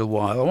for a little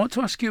while. I want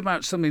to ask you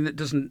about something that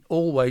doesn't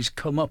always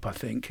come up, I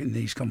think, in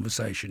these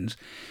conversations,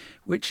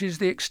 which is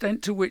the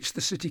extent to which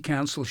the City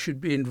Council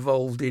should be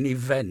involved in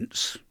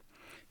events.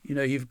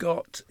 You've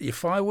got your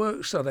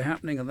fireworks, are they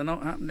happening, are they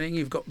not happening?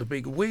 You've got the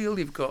big wheel,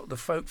 you've got the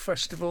folk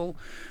festival,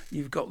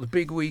 you've got the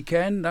big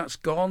weekend, that's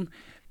gone.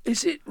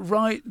 Is it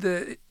right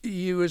that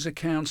you as a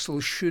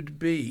council should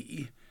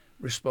be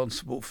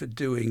responsible for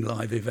doing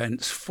live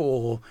events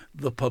for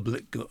the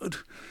public good?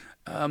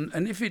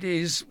 And if it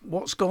is,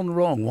 what's gone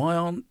wrong?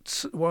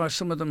 Why are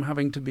some of them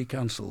having to be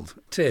cancelled?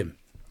 Tim,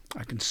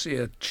 I can see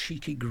a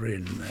cheeky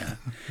grin there.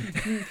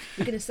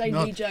 You're going to say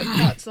re-joke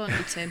cuts, aren't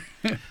you, Tim?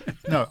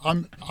 No,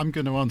 I'm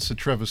going to answer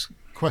Trevor's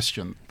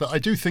question. But I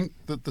do think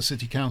that the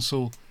City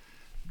Council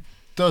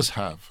does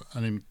have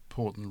an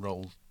important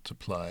role to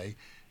play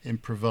in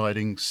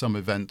providing some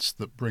events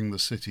that bring the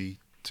city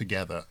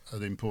together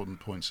at important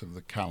points of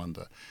the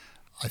calendar.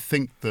 I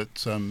think that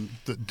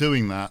that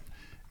doing that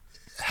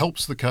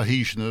helps the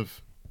cohesion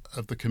of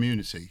the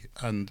community.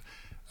 And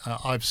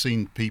I've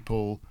seen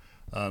people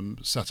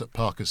sat at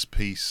Parker's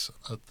Peace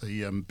at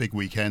the big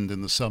weekend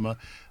in the summer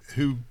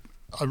who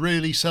are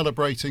really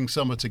celebrating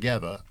summer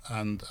together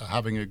and are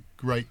having a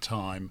great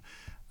time.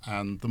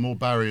 And the more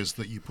barriers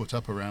that you put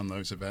up around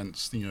those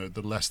events,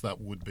 the less that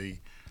would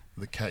be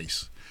the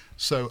case.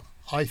 So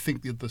I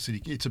think that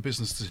it's a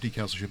business the City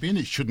Council should be in.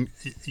 It shouldn't,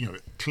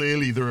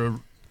 clearly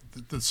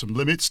there's some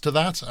limits to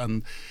that,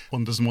 and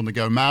one doesn't want to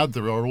go mad.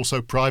 There are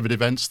also private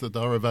events that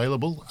are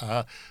available,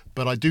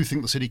 but I do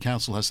think the City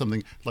Council has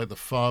something like the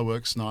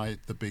fireworks night,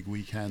 the big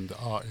weekend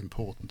are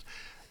important.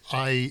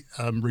 I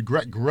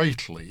regret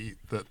greatly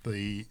that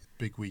the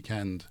big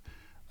weekend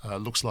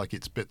looks like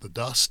it's bit the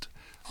dust.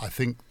 I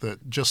think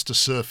that just to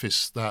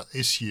surface that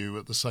issue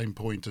at the same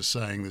point as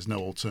saying there's no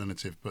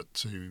alternative but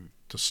to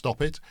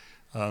stop it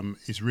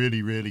is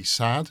really, really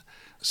sad.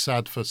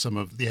 Sad for some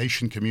of the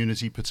Asian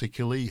community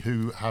particularly,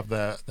 who have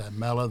their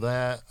Mela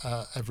there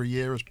every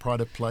year as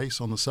pride of place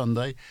on the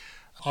Sunday.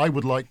 I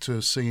would like to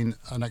have seen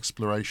an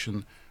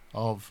exploration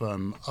of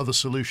other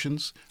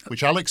solutions,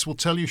 which Alex will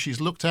tell you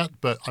she's looked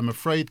at, but I'm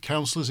afraid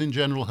councillors in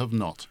general have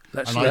not.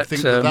 I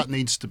think that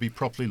needs to be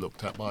properly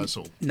looked at by us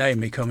all.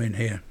 Naomi, come in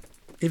here.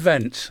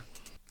 Events.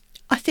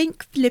 I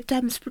think Lib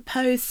Dems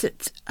proposed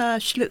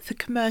that she look for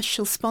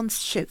commercial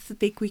sponsorship for the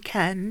big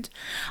weekend.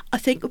 I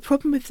think the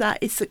problem with that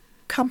is that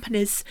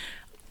companies'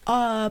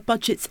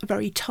 budgets are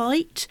very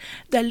tight.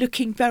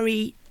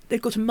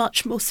 They've got a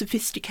much more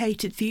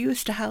sophisticated view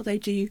as to how they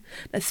do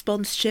their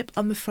sponsorship.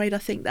 I'm afraid I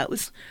think that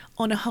was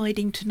on a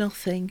hiding to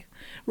nothing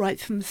right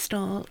from the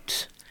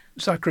start.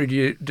 Zachery,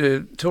 do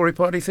the Tory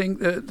party think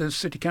that the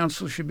City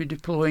Council should be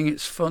deploying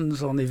its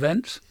funds on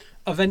events?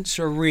 Events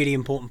are a really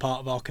important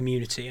part of our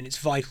community, and it's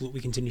vital that we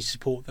continue to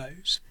support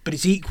those. But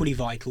it's equally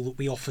vital that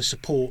we offer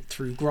support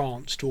through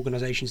grants to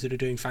organisations that are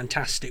doing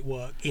fantastic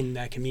work in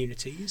their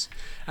communities.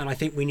 And I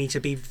think we need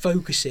to be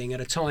focusing at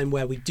a time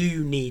where we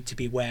do need to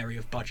be wary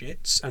of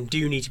budgets and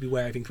do need to be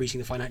wary of increasing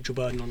the financial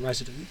burden on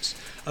residents,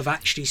 of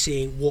actually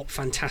seeing what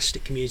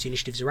fantastic community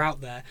initiatives are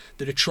out there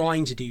that are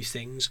trying to do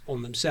things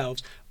on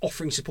themselves,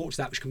 offering support to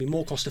that which can be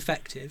more cost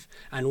effective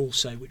and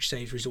also which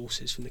saves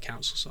resources from the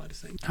council side of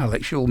things.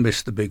 Alex, you'll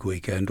miss the big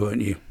weekend,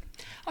 won't you?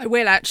 I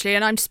will actually,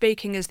 and I'm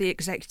speaking as the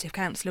Executive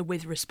Councillor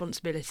with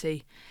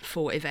responsibility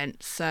for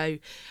events. So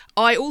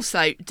I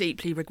also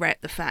deeply regret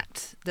the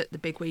fact that the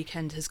big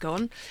weekend has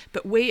gone,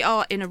 but we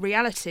are in a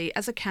reality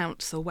as a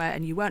council where,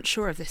 and you weren't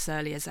sure of this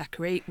earlier,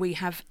 Zachery, we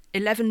have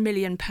 £11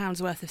 million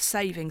worth of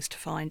savings to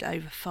find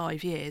over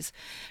 5 years,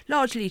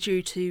 largely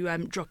due to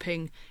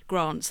dropping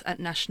grants at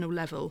national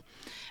level.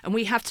 And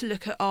we have to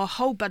look at our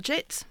whole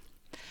budget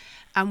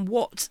and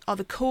what are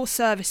the core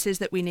services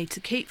that we need to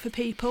keep for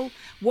people,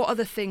 what are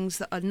the things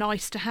that are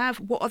nice to have,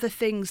 what are the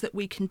things that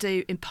we can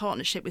do in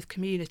partnership with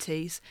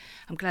communities.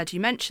 I'm glad you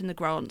mentioned the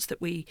grants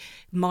that we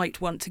might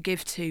want to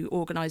give to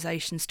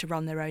organisations to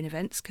run their own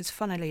events, because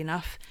funnily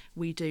enough,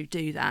 we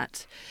do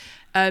that.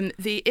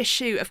 The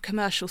issue of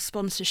commercial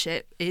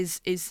sponsorship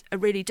is a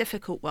really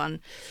difficult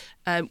one.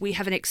 We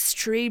have an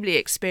extremely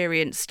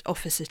experienced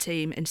officer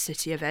team in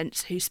city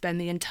events who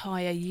spend the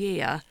entire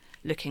year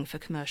looking for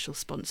commercial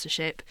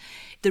sponsorship.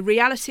 The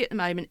reality at the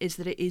moment is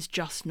that it is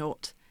just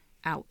not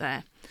out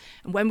there.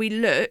 And when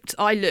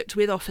I looked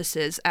with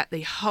officers at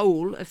the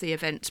whole of the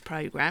events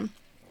programme.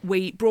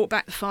 We brought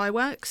back the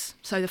fireworks,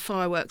 so the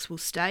fireworks will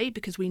stay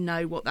because we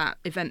know what that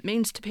event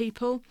means to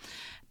people.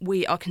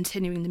 We are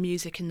continuing the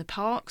music in the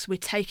parks. We're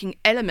taking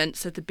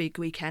elements of the big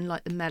weekend,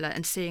 like the Mela,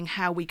 and seeing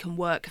how we can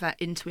work that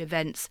into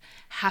events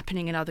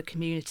happening in other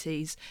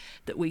communities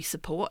that we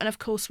support. And of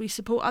course, we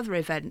support other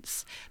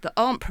events that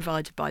aren't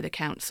provided by the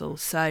council.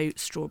 So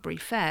Strawberry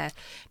Fair,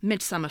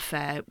 Midsummer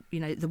Fair,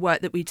 the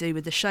work that we do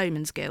with the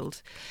Showman's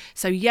Guild.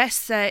 So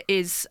yes, there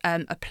is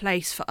a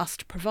place for us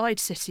to provide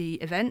city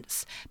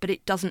events, but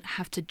it doesn't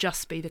have to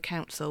just be the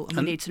council. And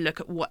we need to look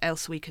at what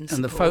else we can support.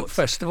 And the folk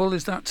festival,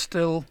 is that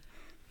still...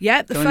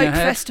 Yeah, the folk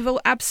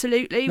festival,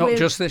 absolutely. Not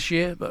just this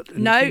year, but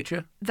in the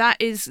future.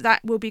 That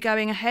will be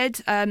going ahead.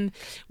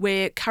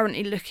 We're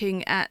currently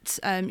looking at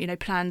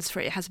plans for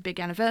it. It has a big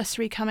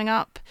anniversary coming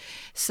up,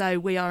 so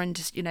we are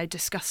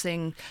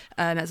discussing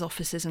as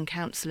officers and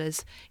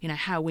councillors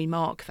how we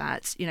mark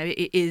that.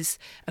 It is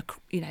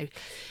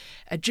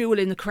a jewel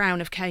in the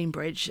crown of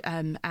Cambridge,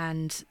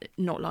 and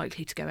not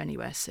likely to go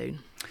anywhere soon.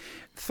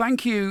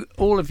 Thank you,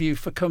 all of you,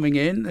 for coming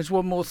in. There's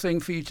one more thing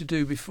for you to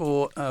do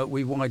before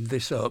we wind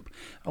this up.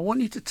 I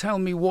want you to tell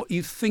me what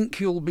you think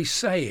you'll be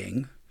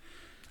saying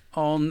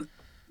on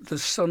the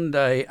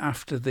Sunday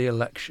after the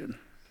election.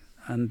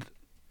 And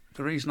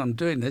the reason I'm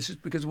doing this is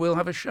because we'll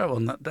have a show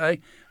on that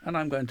day, and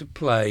I'm going to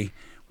play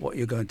what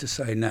you're going to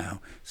say now.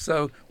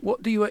 So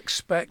what do you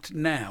expect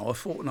now, a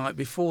fortnight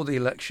before the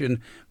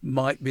election,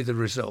 might be the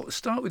result? Let's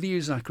start with you,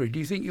 Zachery. Do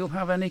you think you'll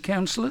have any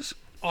councillors?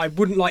 I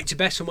wouldn't like to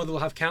bet on whether we'll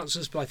have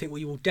councillors, but I think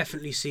what you will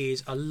definitely see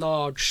is a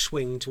large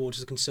swing towards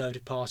the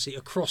Conservative Party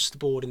across the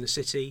board in the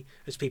city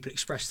as people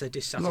express their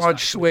dissatisfaction.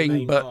 Large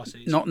swing, but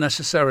parties. Not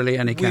necessarily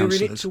any councillors.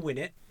 We're in it to win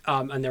it,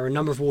 and there are a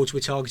number of wards we're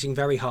targeting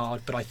very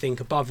hard, but I think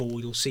above all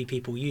you'll see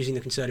people using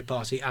the Conservative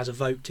Party as a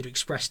vote to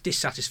express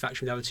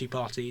dissatisfaction with the other two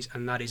parties,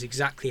 and that is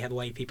exactly the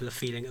way people are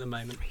feeling at the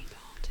moment.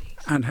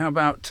 And how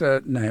about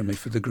Naomi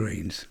for the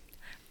Greens?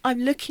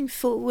 I'm looking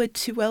forward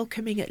to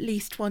welcoming at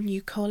least one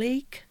new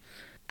colleague.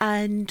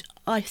 And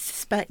I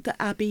suspect that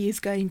Abby is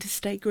going to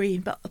stay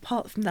Green, but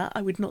apart from that,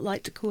 I would not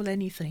like to call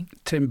anything.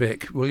 Tim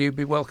Bick, will you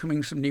be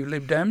welcoming some new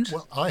Lib Dems?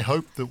 Well, I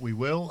hope that we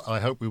will. I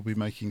hope we'll be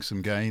making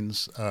some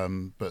gains.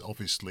 But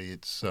obviously,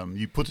 it's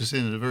you put us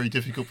in a very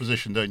difficult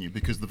position, don't you?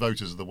 Because the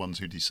voters are the ones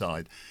who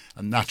decide.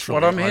 And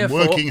naturally, I'm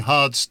working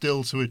hard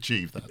still to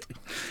achieve that.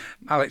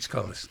 Alex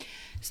Collis.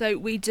 So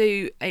we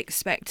do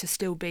expect to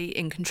still be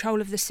in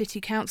control of the City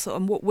Council,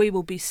 and what we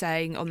will be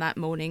saying on that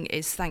morning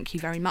is thank you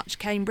very much,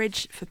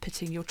 Cambridge, for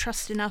putting your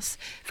trust in us,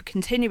 for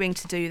continuing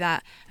to do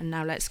that, and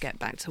now let's get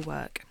back to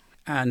work.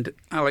 And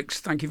Alex,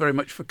 thank you very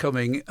much for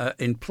coming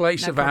in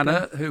place of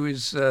Anna, who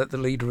is the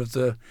leader of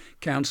the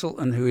council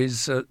and who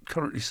is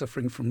currently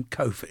suffering from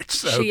COVID.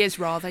 So, she is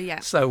rather,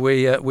 yeah. So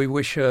we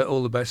wish her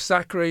all the best.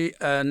 Zachery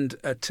and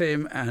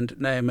Tim and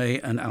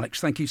Naomi and Alex,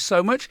 thank you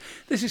so much.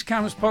 This is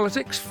Cambs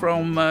Politics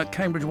from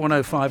Cambridge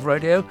 105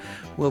 Radio.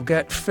 We'll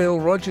get Phil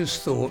Rogers'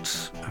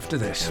 thoughts after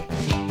this.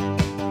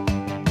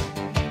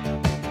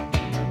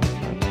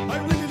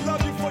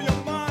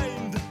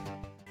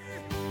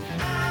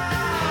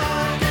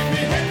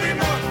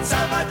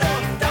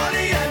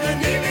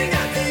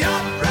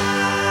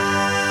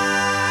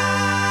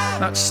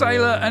 That's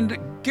Sailor and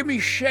Gimme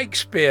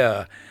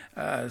Shakespeare,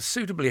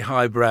 suitably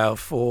highbrow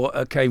for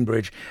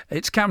Cambridge.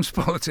 It's Cambs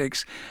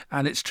Politics,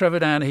 and it's Trevor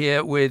Dann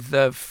here with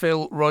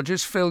Phil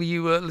Rogers. Phil,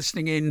 you were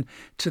listening in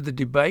to the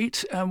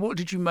debate, and what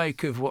did you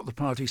make of what the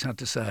parties had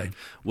to say?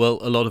 Well,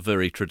 a lot of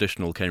very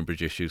traditional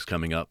Cambridge issues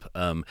coming up,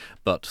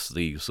 but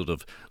the sort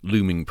of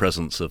looming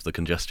presence of the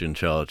congestion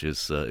charge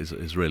is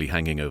really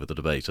hanging over the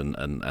debate,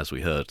 and as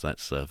we heard,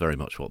 that's very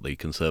much what the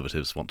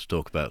Conservatives want to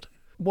talk about.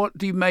 What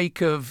do you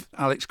make of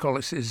Alex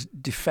Collis's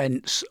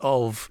defence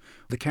of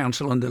the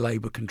council under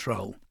Labour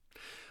control?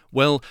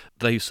 Well,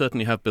 they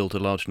certainly have built a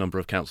large number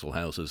of council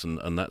houses,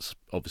 and that's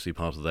obviously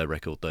part of their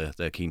record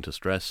they're keen to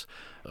stress,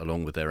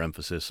 along with their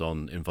emphasis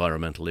on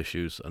environmental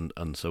issues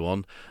and so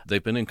on.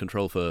 They've been in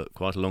control for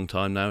quite a long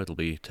time now. It'll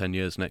be 10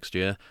 years next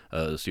year,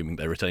 assuming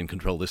they retain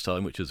control this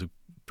time, which is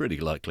pretty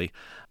likely.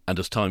 And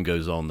as time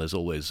goes on, there's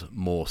always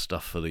more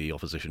stuff for the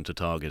opposition to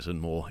target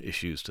and more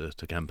issues to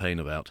campaign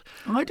about.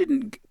 I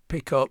didn't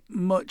pick up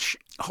much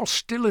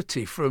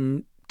hostility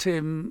from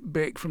Tim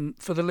Bick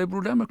for the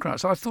Liberal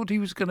Democrats. I thought he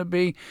was going to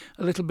be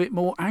a little bit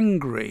more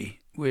angry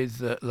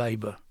with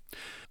Labour.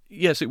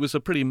 Yes, it was a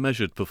pretty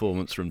measured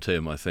performance from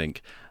Tim, I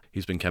think.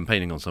 He's been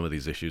campaigning on some of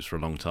these issues for a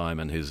long time,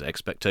 and his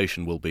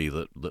expectation will be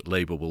that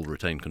Labour will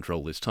retain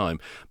control this time,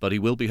 but he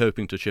will be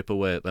hoping to chip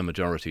away at their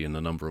majority in a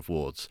number of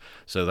wards.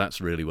 So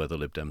that's really where the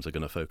Lib Dems are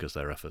going to focus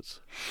their efforts.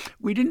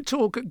 We didn't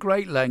talk at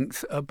great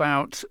length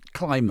about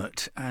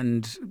climate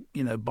and,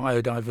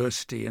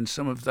 biodiversity and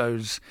some of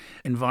those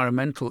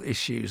environmental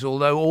issues,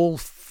 although all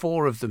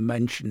four of them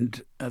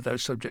mentioned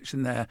those subjects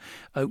in their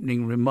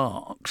opening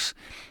remarks.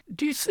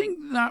 Do you think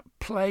that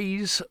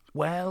plays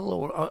well,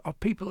 or are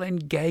people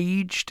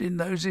engaged in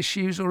those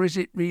issues, or is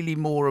it really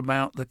more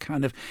about the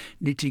kind of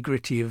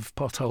nitty-gritty of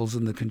potholes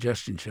and the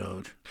congestion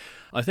charge?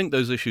 I think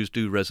those issues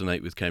do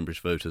resonate with Cambridge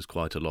voters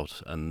quite a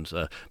lot, and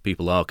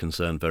people are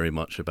concerned very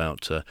much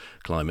about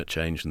climate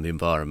change and the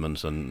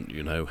environment, and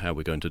how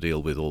we're going to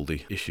deal with all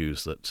the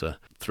issues that are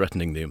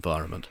threatening the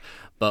environment.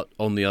 But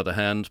on the other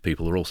hand,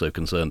 people are also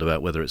concerned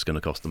about whether it's going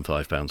to cost them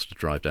 £5 to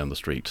drive down the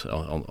street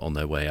on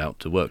their way out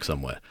to work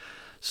somewhere.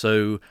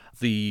 So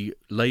the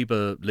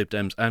Labour, Lib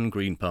Dems and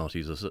Green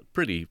parties are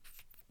pretty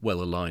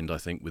well aligned, I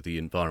think, with the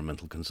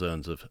environmental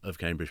concerns of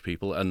Cambridge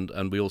people, and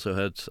we also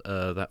heard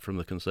that from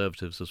the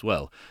Conservatives as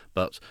well,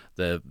 but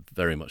they're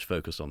very much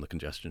focused on the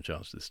congestion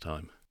charge this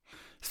time.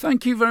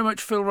 Thank you very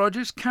much, Phil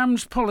Rogers.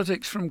 Cambs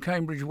Politics from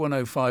Cambridge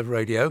 105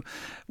 Radio.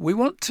 We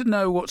want to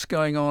know what's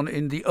going on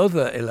in the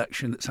other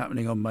election that's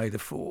happening on May the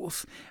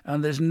 4th,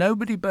 and there's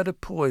nobody better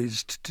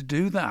poised to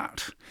do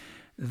that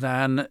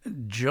than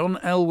John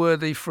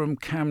Elworthy from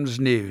Cambs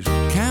News.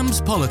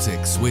 Cambs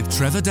Politics with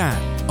Trevor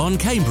Dann on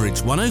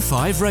Cambridge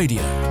 105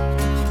 Radio.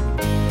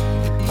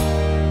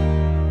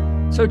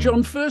 So,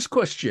 John, first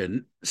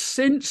question.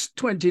 Since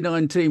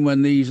 2019,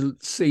 when these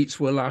seats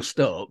were last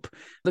up,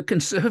 the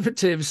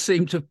Conservatives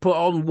seem to have put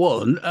on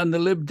one and the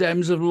Lib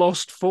Dems have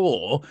lost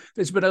four.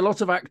 There's been a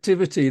lot of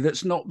activity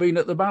that's not been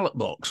at the ballot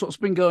box. What's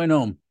been going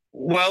on?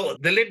 Well,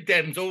 the Lib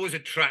Dems always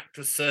attract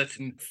a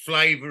certain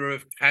flavour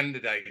of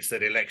candidates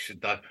at election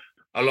time.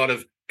 A lot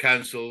of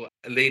council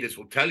leaders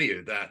will tell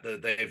you that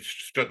they've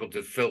struggled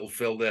to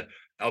fulfil their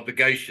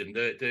obligation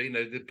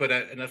to put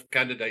out enough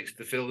candidates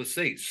to fill the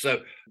seats.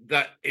 So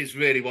that is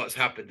really what's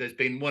happened. There's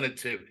been one or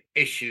two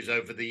issues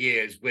over the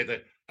years with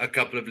a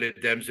couple of Lib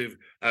Dems who've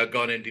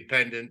gone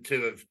independent,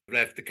 two have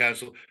left the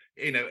council.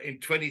 In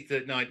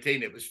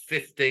 2019, it was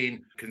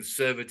 15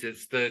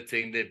 Conservatives,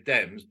 13 Lib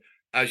Dems.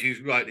 As you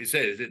rightly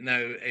said, it now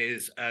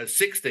is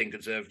 16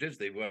 Conservatives.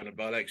 They won a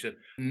by-election,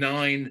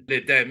 9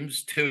 Lib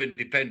Dems, 2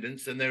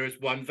 independents, and there is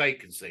 1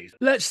 vacancy.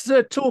 Let's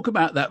talk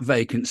about that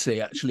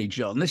vacancy, actually,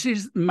 John. This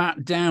is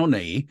Matt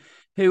Downey,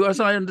 who, as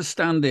I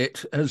understand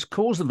it, has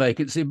caused the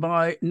vacancy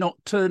by not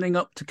turning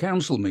up to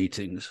council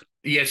meetings.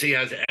 Yes, he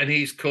has. And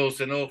he's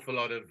caused an awful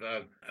lot of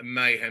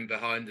mayhem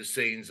behind the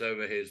scenes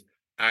over his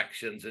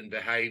actions and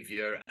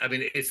behaviour. I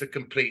mean, it's a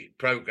complete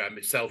programme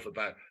itself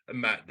about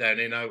Matt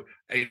Downey.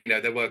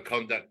 There were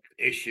conduct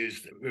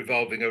issues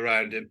revolving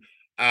around him,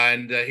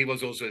 and he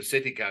was also a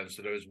city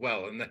councillor as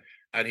well,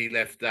 and he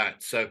left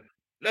that. So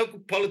local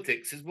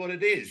politics is what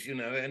it is,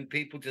 and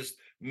people just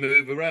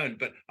move around.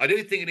 But I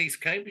do think in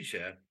East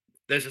Cambridgeshire,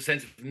 there's a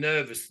sense of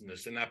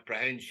nervousness and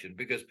apprehension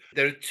because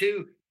there are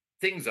two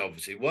things,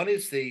 obviously. One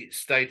is the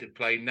state of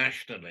play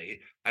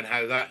nationally and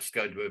how that's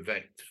going to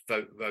affect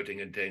voting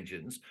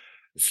intentions.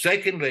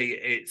 Secondly,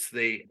 it's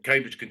the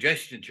Cambridge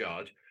congestion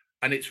charge.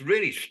 And it's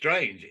really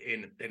strange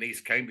in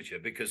East Cambridgeshire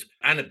because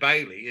Anna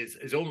Bailey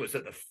is almost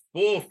at the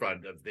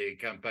forefront of the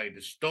campaign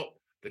to stop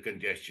the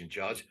congestion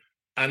charge.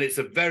 And it's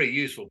a very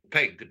useful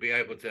peg to be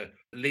able to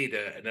lead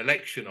an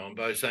election on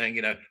by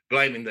saying,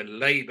 blaming the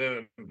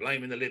Labour and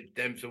blaming the Lib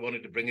Dems for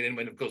wanting to bring it in,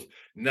 when, of course,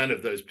 none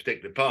of those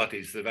particular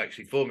parties have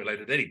actually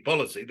formulated any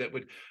policy that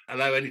would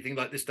allow anything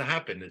like this to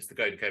happen. It's the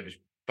Greater Cambridge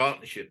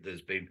Partnership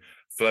that's been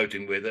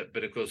floating with it.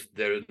 But, of course,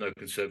 there are no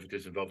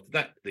Conservatives involved in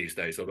that these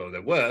days, although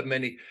there were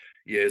many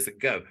years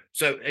ago.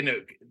 So,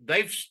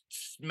 they've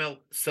smelt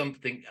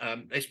something.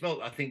 They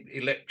smelt, I think,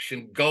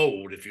 election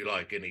gold, if you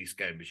like, in East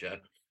Cambridgeshire.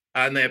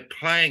 And they're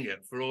playing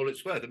it for all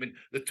it's worth. I mean,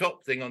 the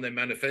top thing on their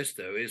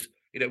manifesto is,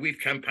 we've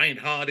campaigned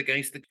hard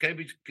against the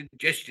Cambridge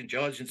congestion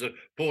charge and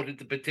supported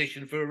the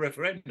petition for a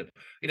referendum.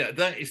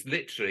 That is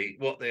literally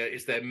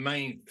is their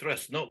main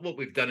thrust, not what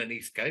we've done in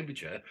East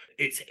Cambridgeshire.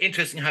 It's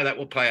interesting how that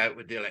will play out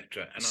with the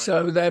electorate. And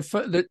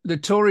the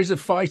Tories are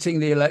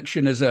fighting the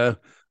election as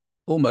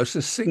almost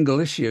a single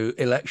issue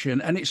election,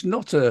 and it's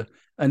not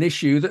an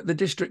issue that the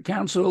district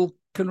council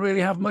can really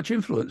have much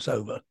influence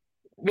over.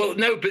 Well,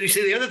 no, but you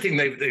see, the other thing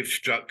they've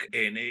struck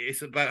in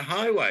is about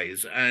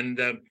highways and,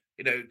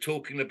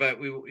 talking about,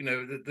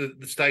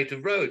 the state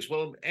of roads.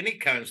 Well, any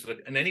councillor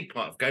in any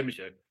part of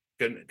Cambridgeshire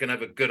can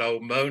have a good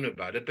old moan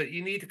about it, but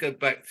you need to go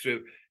back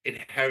through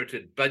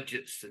inherited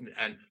budgets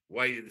and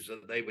ways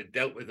that they were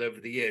dealt with over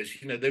the years.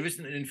 There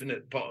isn't an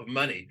infinite pot of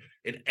money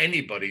in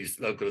anybody's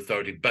local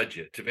authority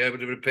budget to be able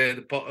to repair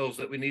the potholes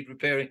that we need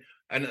repairing.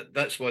 And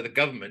that's why the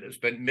government has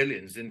spent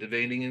millions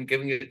intervening and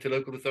giving it to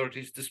local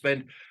authorities to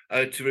spend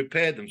to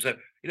repair them. So,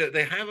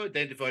 they have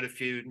identified a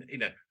few,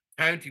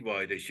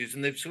 county-wide issues,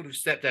 and they've sort of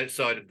stepped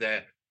outside of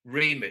their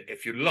remit,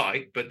 if you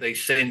like, but they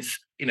sense,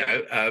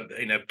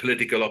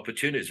 political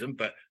opportunism.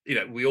 But,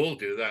 we all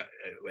do that.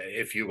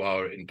 If you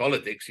are in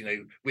politics,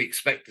 we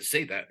expect to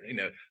see that,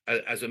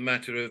 as a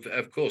matter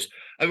of course.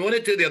 I want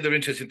to do the other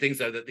interesting things,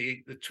 though, that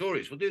the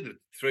Tories, we'll do the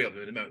three of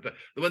them in a moment, but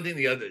the one thing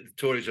the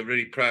Tories are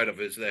really proud of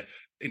is their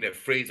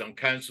freeze on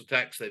council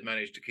tax. They've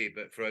managed to keep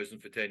it frozen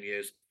for 10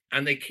 years.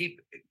 And they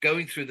keep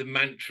going through the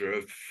mantra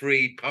of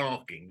free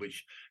parking,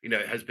 which,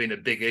 has been a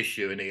big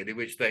issue in Ely,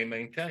 which they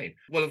maintain.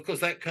 Well, of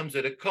course, that comes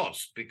at a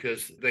cost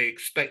because they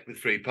expect with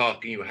free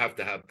parking, you have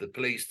to have the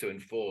police to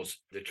enforce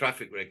the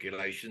traffic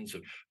regulations.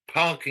 And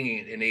parking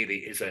in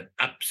Ely is an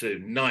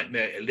absolute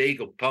nightmare.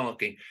 Illegal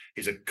parking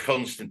is a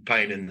constant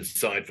pain in the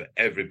side for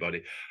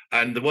everybody.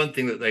 And the one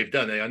thing that they've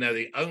done, they are now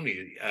the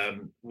only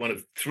one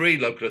of 3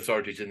 local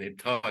authorities in the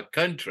entire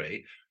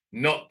country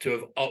not to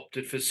have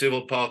opted for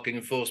civil parking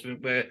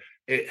enforcement, where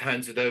it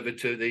hands it over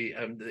to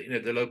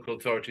the local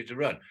authority to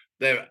run.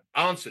 Their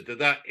answer to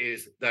that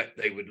is that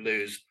they would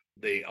lose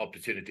the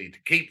opportunity to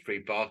keep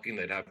free parking.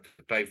 They'd have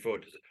to pay for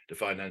it to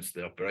finance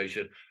the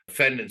operation.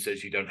 Fenton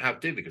says you don't have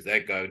to because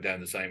they're going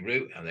down the same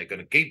route and they're going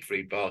to keep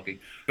free parking.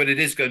 But it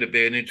is going to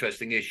be an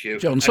interesting issue.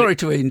 John, sorry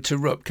to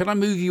interrupt. Can I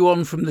move you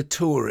on from the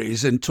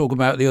Tories and talk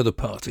about the other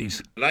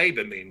parties?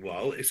 Labour,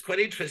 meanwhile, it's quite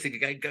interesting,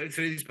 again, going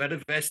through these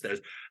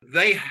manifestos.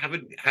 They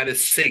haven't had a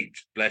seat,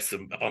 bless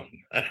them,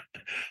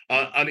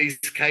 on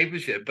East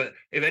Cambridgeshire. But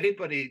if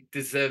anybody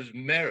deserves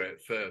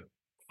merit for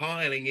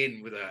piling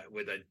in with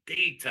a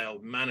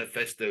detailed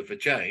manifesto for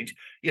change,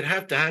 you'd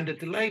have to hand it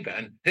to Labour.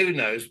 And who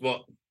knows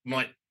what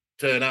might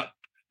turn up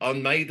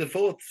on May the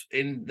 4th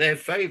in their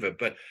favour.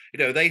 But,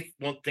 they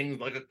want things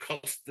like a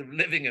cost of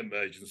living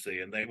emergency,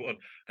 and they want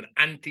an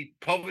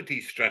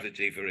anti-poverty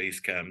strategy for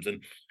East Cambs.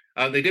 And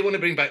they do want to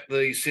bring back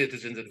the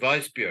Citizens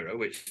Advice Bureau,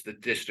 which the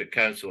District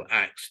Council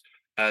acts,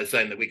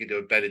 saying that we can do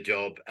a better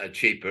job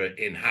cheaper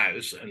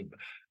in-house. And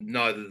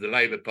neither the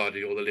Labour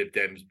Party or the Lib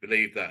Dems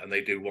believe that, and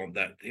they do want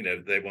that,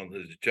 they want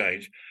it to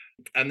change.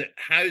 And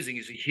housing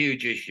is a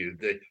huge issue.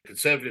 The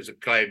Conservatives are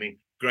claiming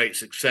great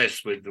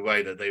success with the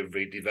way that they've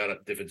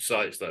redeveloped different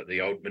sites, like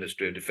the old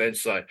Ministry of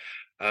Defence site,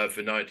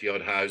 for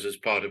 90-odd houses,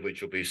 part of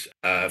which will be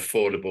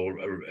affordable,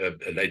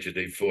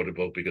 allegedly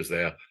affordable, because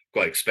they are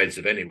quite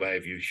expensive anyway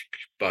if you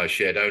buy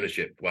shared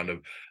ownership,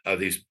 one of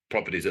these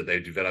properties that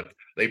they've developed.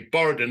 They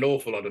borrowed an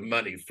awful lot of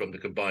money from the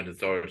Combined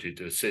Authority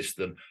to assist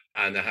them,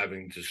 and they're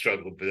having to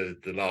struggle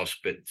with the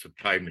last bits of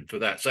payment for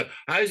that. So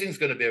housing is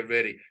going to be a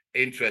really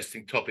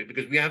interesting topic,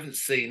 because we haven't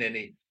seen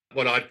any,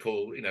 what I'd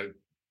call,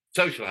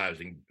 social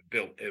housing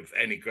built of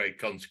any great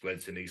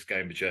consequence in East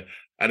Cambridgeshire.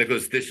 And of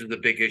course, this is the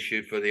big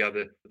issue for the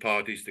other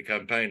parties to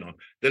campaign on.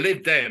 The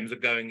Lib Dems are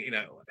going,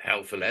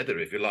 hell for leather,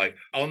 if you like,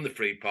 on the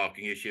free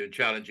parking issue and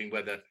challenging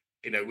whether,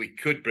 we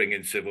could bring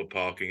in civil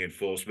parking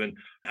enforcement.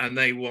 And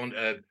they want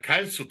a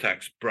council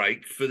tax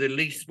break for the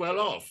least well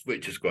off,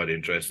 which is quite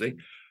interesting.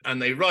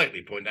 And they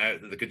rightly point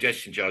out that the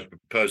congestion charge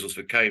proposals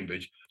for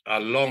Cambridge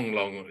are long,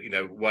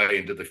 way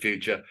into the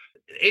future.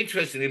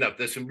 Interestingly enough,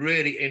 there's some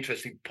really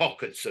interesting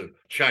pockets of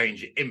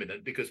change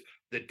imminent, because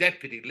the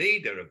deputy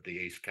leader of the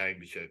East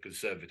Cambridgeshire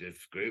Conservative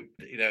group,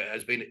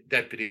 has been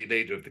deputy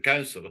leader of the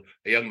council,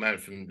 a young man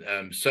from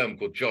Soham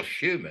called Josh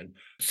Human,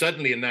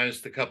 suddenly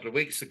announced a couple of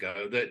weeks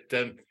ago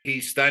that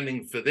he's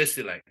standing for this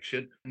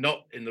election,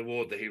 not in the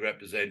ward that he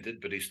represented,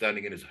 but he's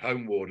standing in his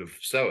home ward of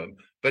Soham,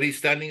 but he's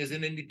standing as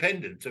an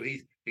independent. So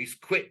he's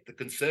quit the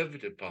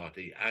Conservative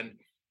Party, and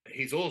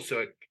he's also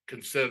a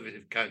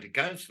Conservative county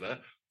councillor,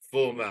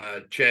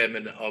 former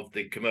chairman of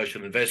the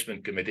Commercial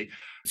Investment Committee.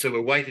 So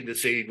we're waiting to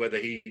see whether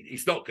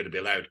he's not going to be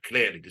allowed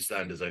clearly to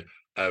stand as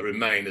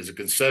remain as a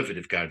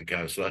Conservative county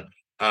councillor.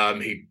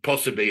 He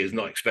possibly is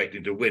not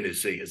expecting to win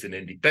his seat as an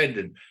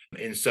independent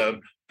in some.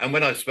 And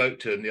when I spoke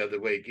to him the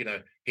other week,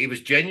 he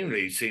was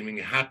genuinely seeming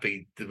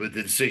happy with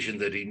the decision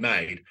that he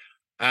made.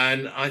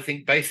 And I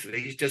think basically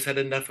he's just had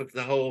enough of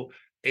the whole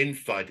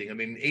infighting. I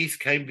mean, East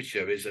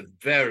Cambridgeshire is a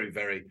very,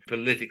 very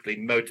politically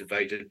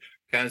motivated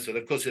council.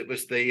 Of course, it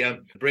was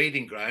the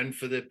breeding ground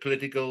for the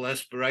political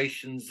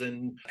aspirations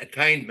and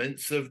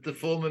attainments of the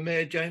former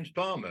Mayor James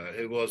Palmer,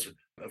 who was,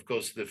 of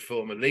course, the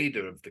former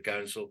leader of the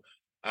council.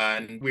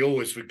 And we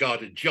always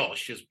regarded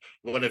Josh as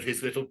one of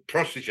his little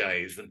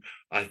proteges. And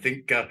I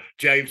think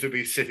James would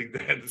be sitting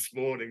there this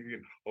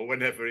morning, or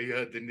whenever he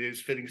heard the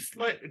news, feeling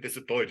slightly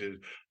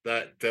disappointed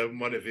that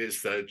one of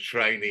his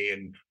trainee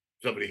and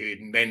somebody who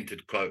he'd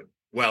mentored, quote,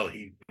 well,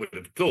 he would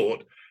have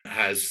thought,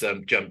 has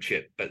jumped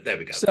ship. But there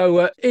we go.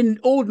 So in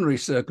ordinary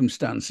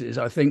circumstances,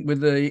 I think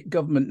with the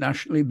government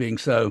nationally being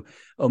so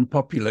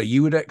unpopular,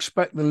 you would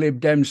expect the Lib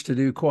Dems to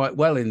do quite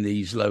well in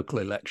these local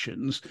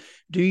elections.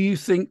 Do you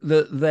think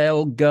that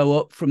they'll go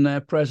up from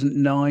their present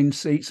 9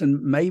 seats and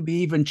maybe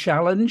even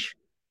challenge?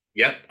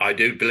 Yeah, I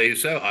do believe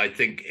so. I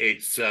think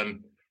it's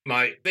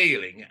my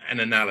feeling and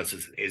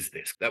analysis is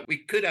this, that we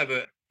could have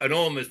an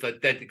almost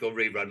identical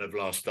rerun of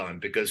last time,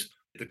 because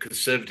the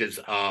Conservatives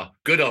are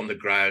good on the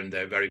ground.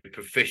 They're very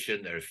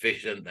proficient. They're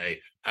efficient.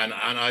 And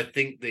I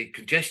think the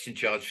congestion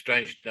charge,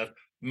 strange enough,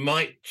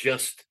 might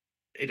just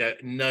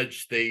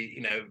nudge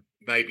the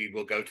maybe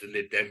we'll go to the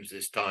Lib Dems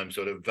this time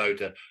sort of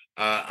voter.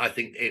 I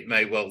think it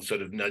may well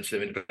sort of nudge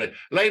them into.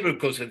 Labour, of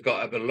course, have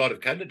got a lot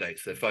of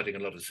candidates. They're fighting a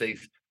lot of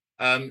seats.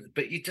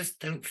 But you just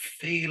don't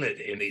feel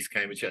it in East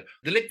Cambridgeshire.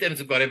 The Lib Dems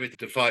have got everything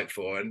to fight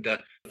for, and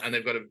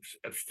they've got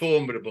a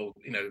formidable,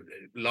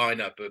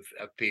 lineup of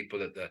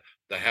people at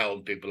the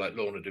helm. People like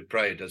Lorna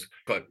Dupre does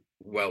quite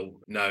well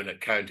known at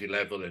county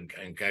level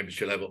and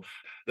Cambridgeshire level.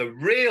 The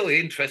really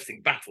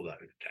interesting battle, though,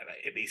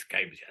 in East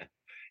Cambridgeshire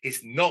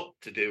is not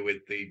to do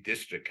with the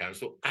district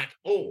council at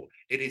all.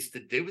 It is to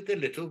do with the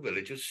little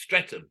village of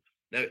Streatham.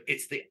 Now,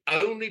 it's the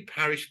only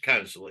parish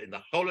council in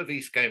the whole of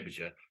East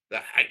Cambridgeshire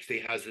that actually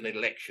has an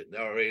election.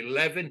 There are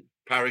 11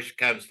 parish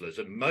councillors,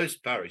 and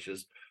most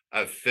parishes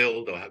have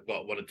filled or have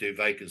got 1 or 2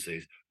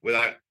 vacancies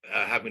without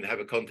having to have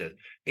a contest.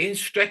 In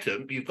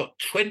Streatham, you've got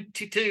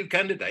 22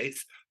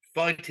 candidates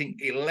fighting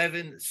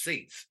 11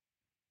 seats.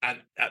 And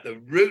at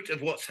the root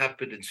of what's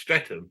happened in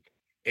Streatham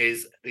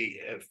is the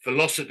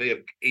philosophy of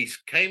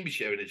East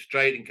Cambridgeshire and its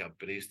trading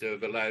companies to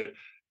have allowed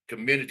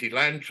community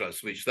land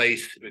trusts, which they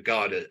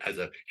regard as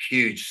a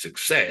huge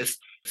success.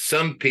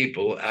 Some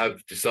people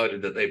have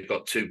decided that they've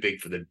got too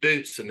big for their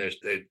boots, and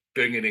they're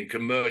bringing in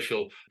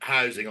commercial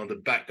housing on the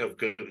back of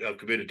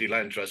community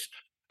land trusts.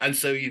 And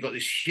so you've got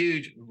this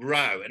huge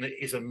row, and it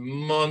is a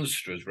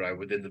monstrous row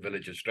within the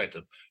village of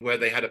Streatham, where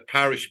they had a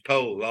parish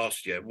poll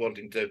last year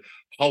wanting to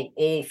halt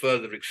all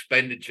further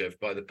expenditure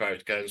by the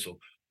parish council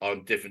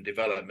on different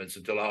developments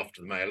until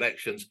after the May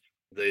elections.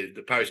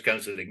 The parish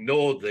council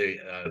ignored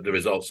the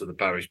results of the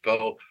parish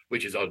poll,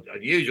 which is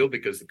unusual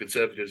because the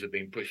Conservatives have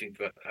been pushing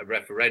for a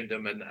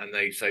referendum, and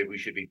they say we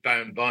should be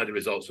bound by the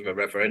results of a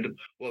referendum.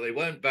 Well, they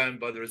weren't bound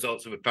by the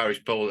results of a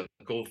parish poll that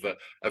called for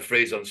a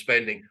freeze on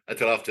spending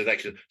until after the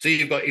election. So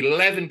you've got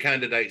 11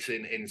 candidates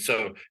in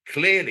so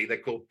clearly they're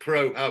called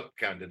pro-hub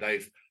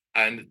candidates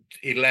and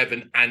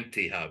 11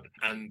 anti-hub.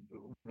 And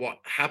what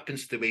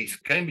happens to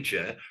East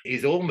Cambridgeshire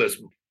is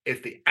almost,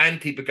 if the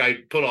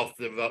anti-brigade pull off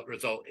the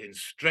result in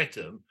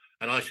Streatham,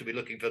 and I should be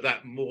looking for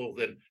that more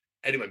than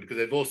anyone, because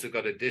they've also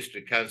got a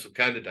district council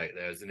candidate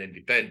there as an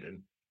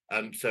independent.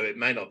 So it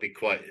may not be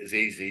quite as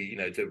easy,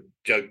 to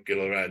joke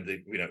around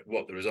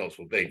what the results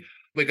will be.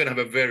 We're going to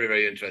have a very,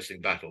 very interesting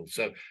battle.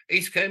 So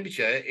East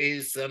Cambridgeshire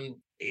is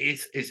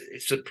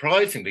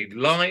surprisingly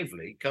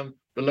lively come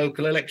the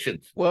local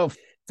elections. Well,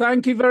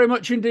 thank you very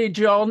much indeed,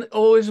 John.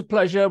 Always a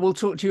pleasure. We'll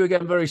talk to you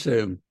again very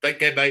soon. Take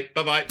care, mate.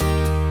 Bye-bye.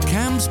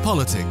 Cambs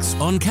Politics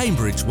on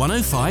Cambridge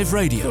 105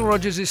 Radio. Phil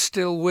Rogers is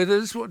still with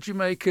us. What do you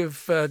make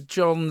of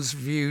John's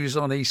views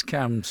on East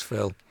Cambs,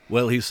 Phil?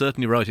 Well, he's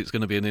certainly right. It's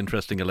going to be an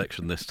interesting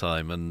election this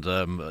time, and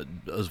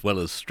as well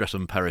as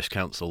Streatham Parish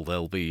Council,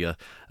 there'll be a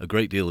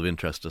great deal of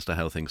interest as to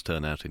how things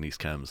turn out in East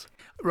Cambs.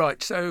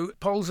 Right, so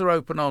polls are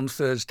open on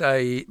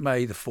Thursday,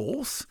 May the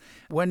 4th.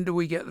 When do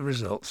we get the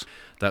results?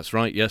 That's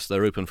right, yes,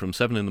 they're open from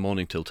 7 in the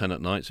morning till 10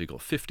 at night, so you've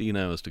got 15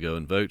 hours to go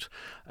and vote.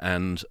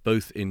 And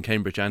both in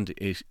Cambridge and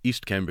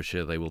East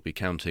Cambridgeshire, they will be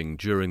counting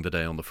during the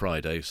day on the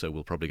Friday, so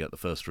we'll probably get the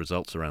first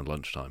results around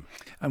lunchtime.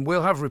 And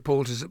we'll have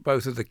reporters at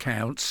both of the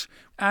counts.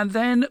 And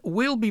then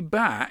we'll be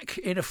back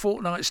in a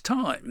fortnight's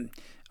time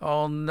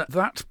on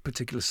that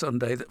particular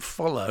Sunday that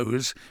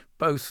follows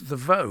both the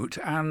vote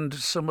and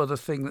some other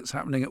thing that's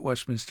happening at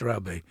Westminster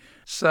Abbey.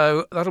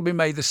 So that'll be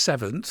May the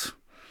 7th,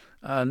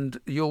 and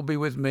you'll be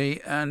with me,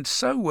 and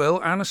so will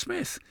Anna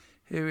Smith,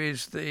 who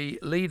is the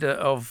leader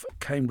of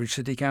Cambridge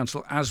City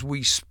Council as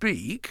we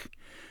speak,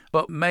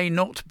 but may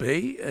not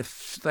be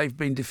if they've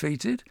been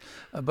defeated.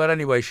 But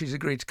anyway, she's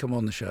agreed to come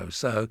on the show.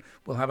 So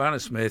we'll have Anna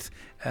Smith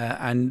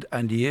and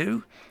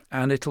you,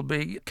 and it'll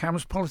be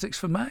Cambs Politics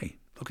for May.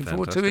 Looking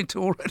forward to it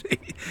already.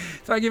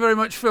 Thank you very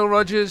much, Phil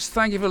Rogers.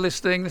 Thank you for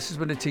listening. This has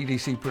been a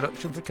TDC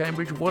production for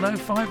Cambridge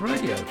 105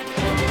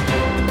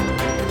 Radio.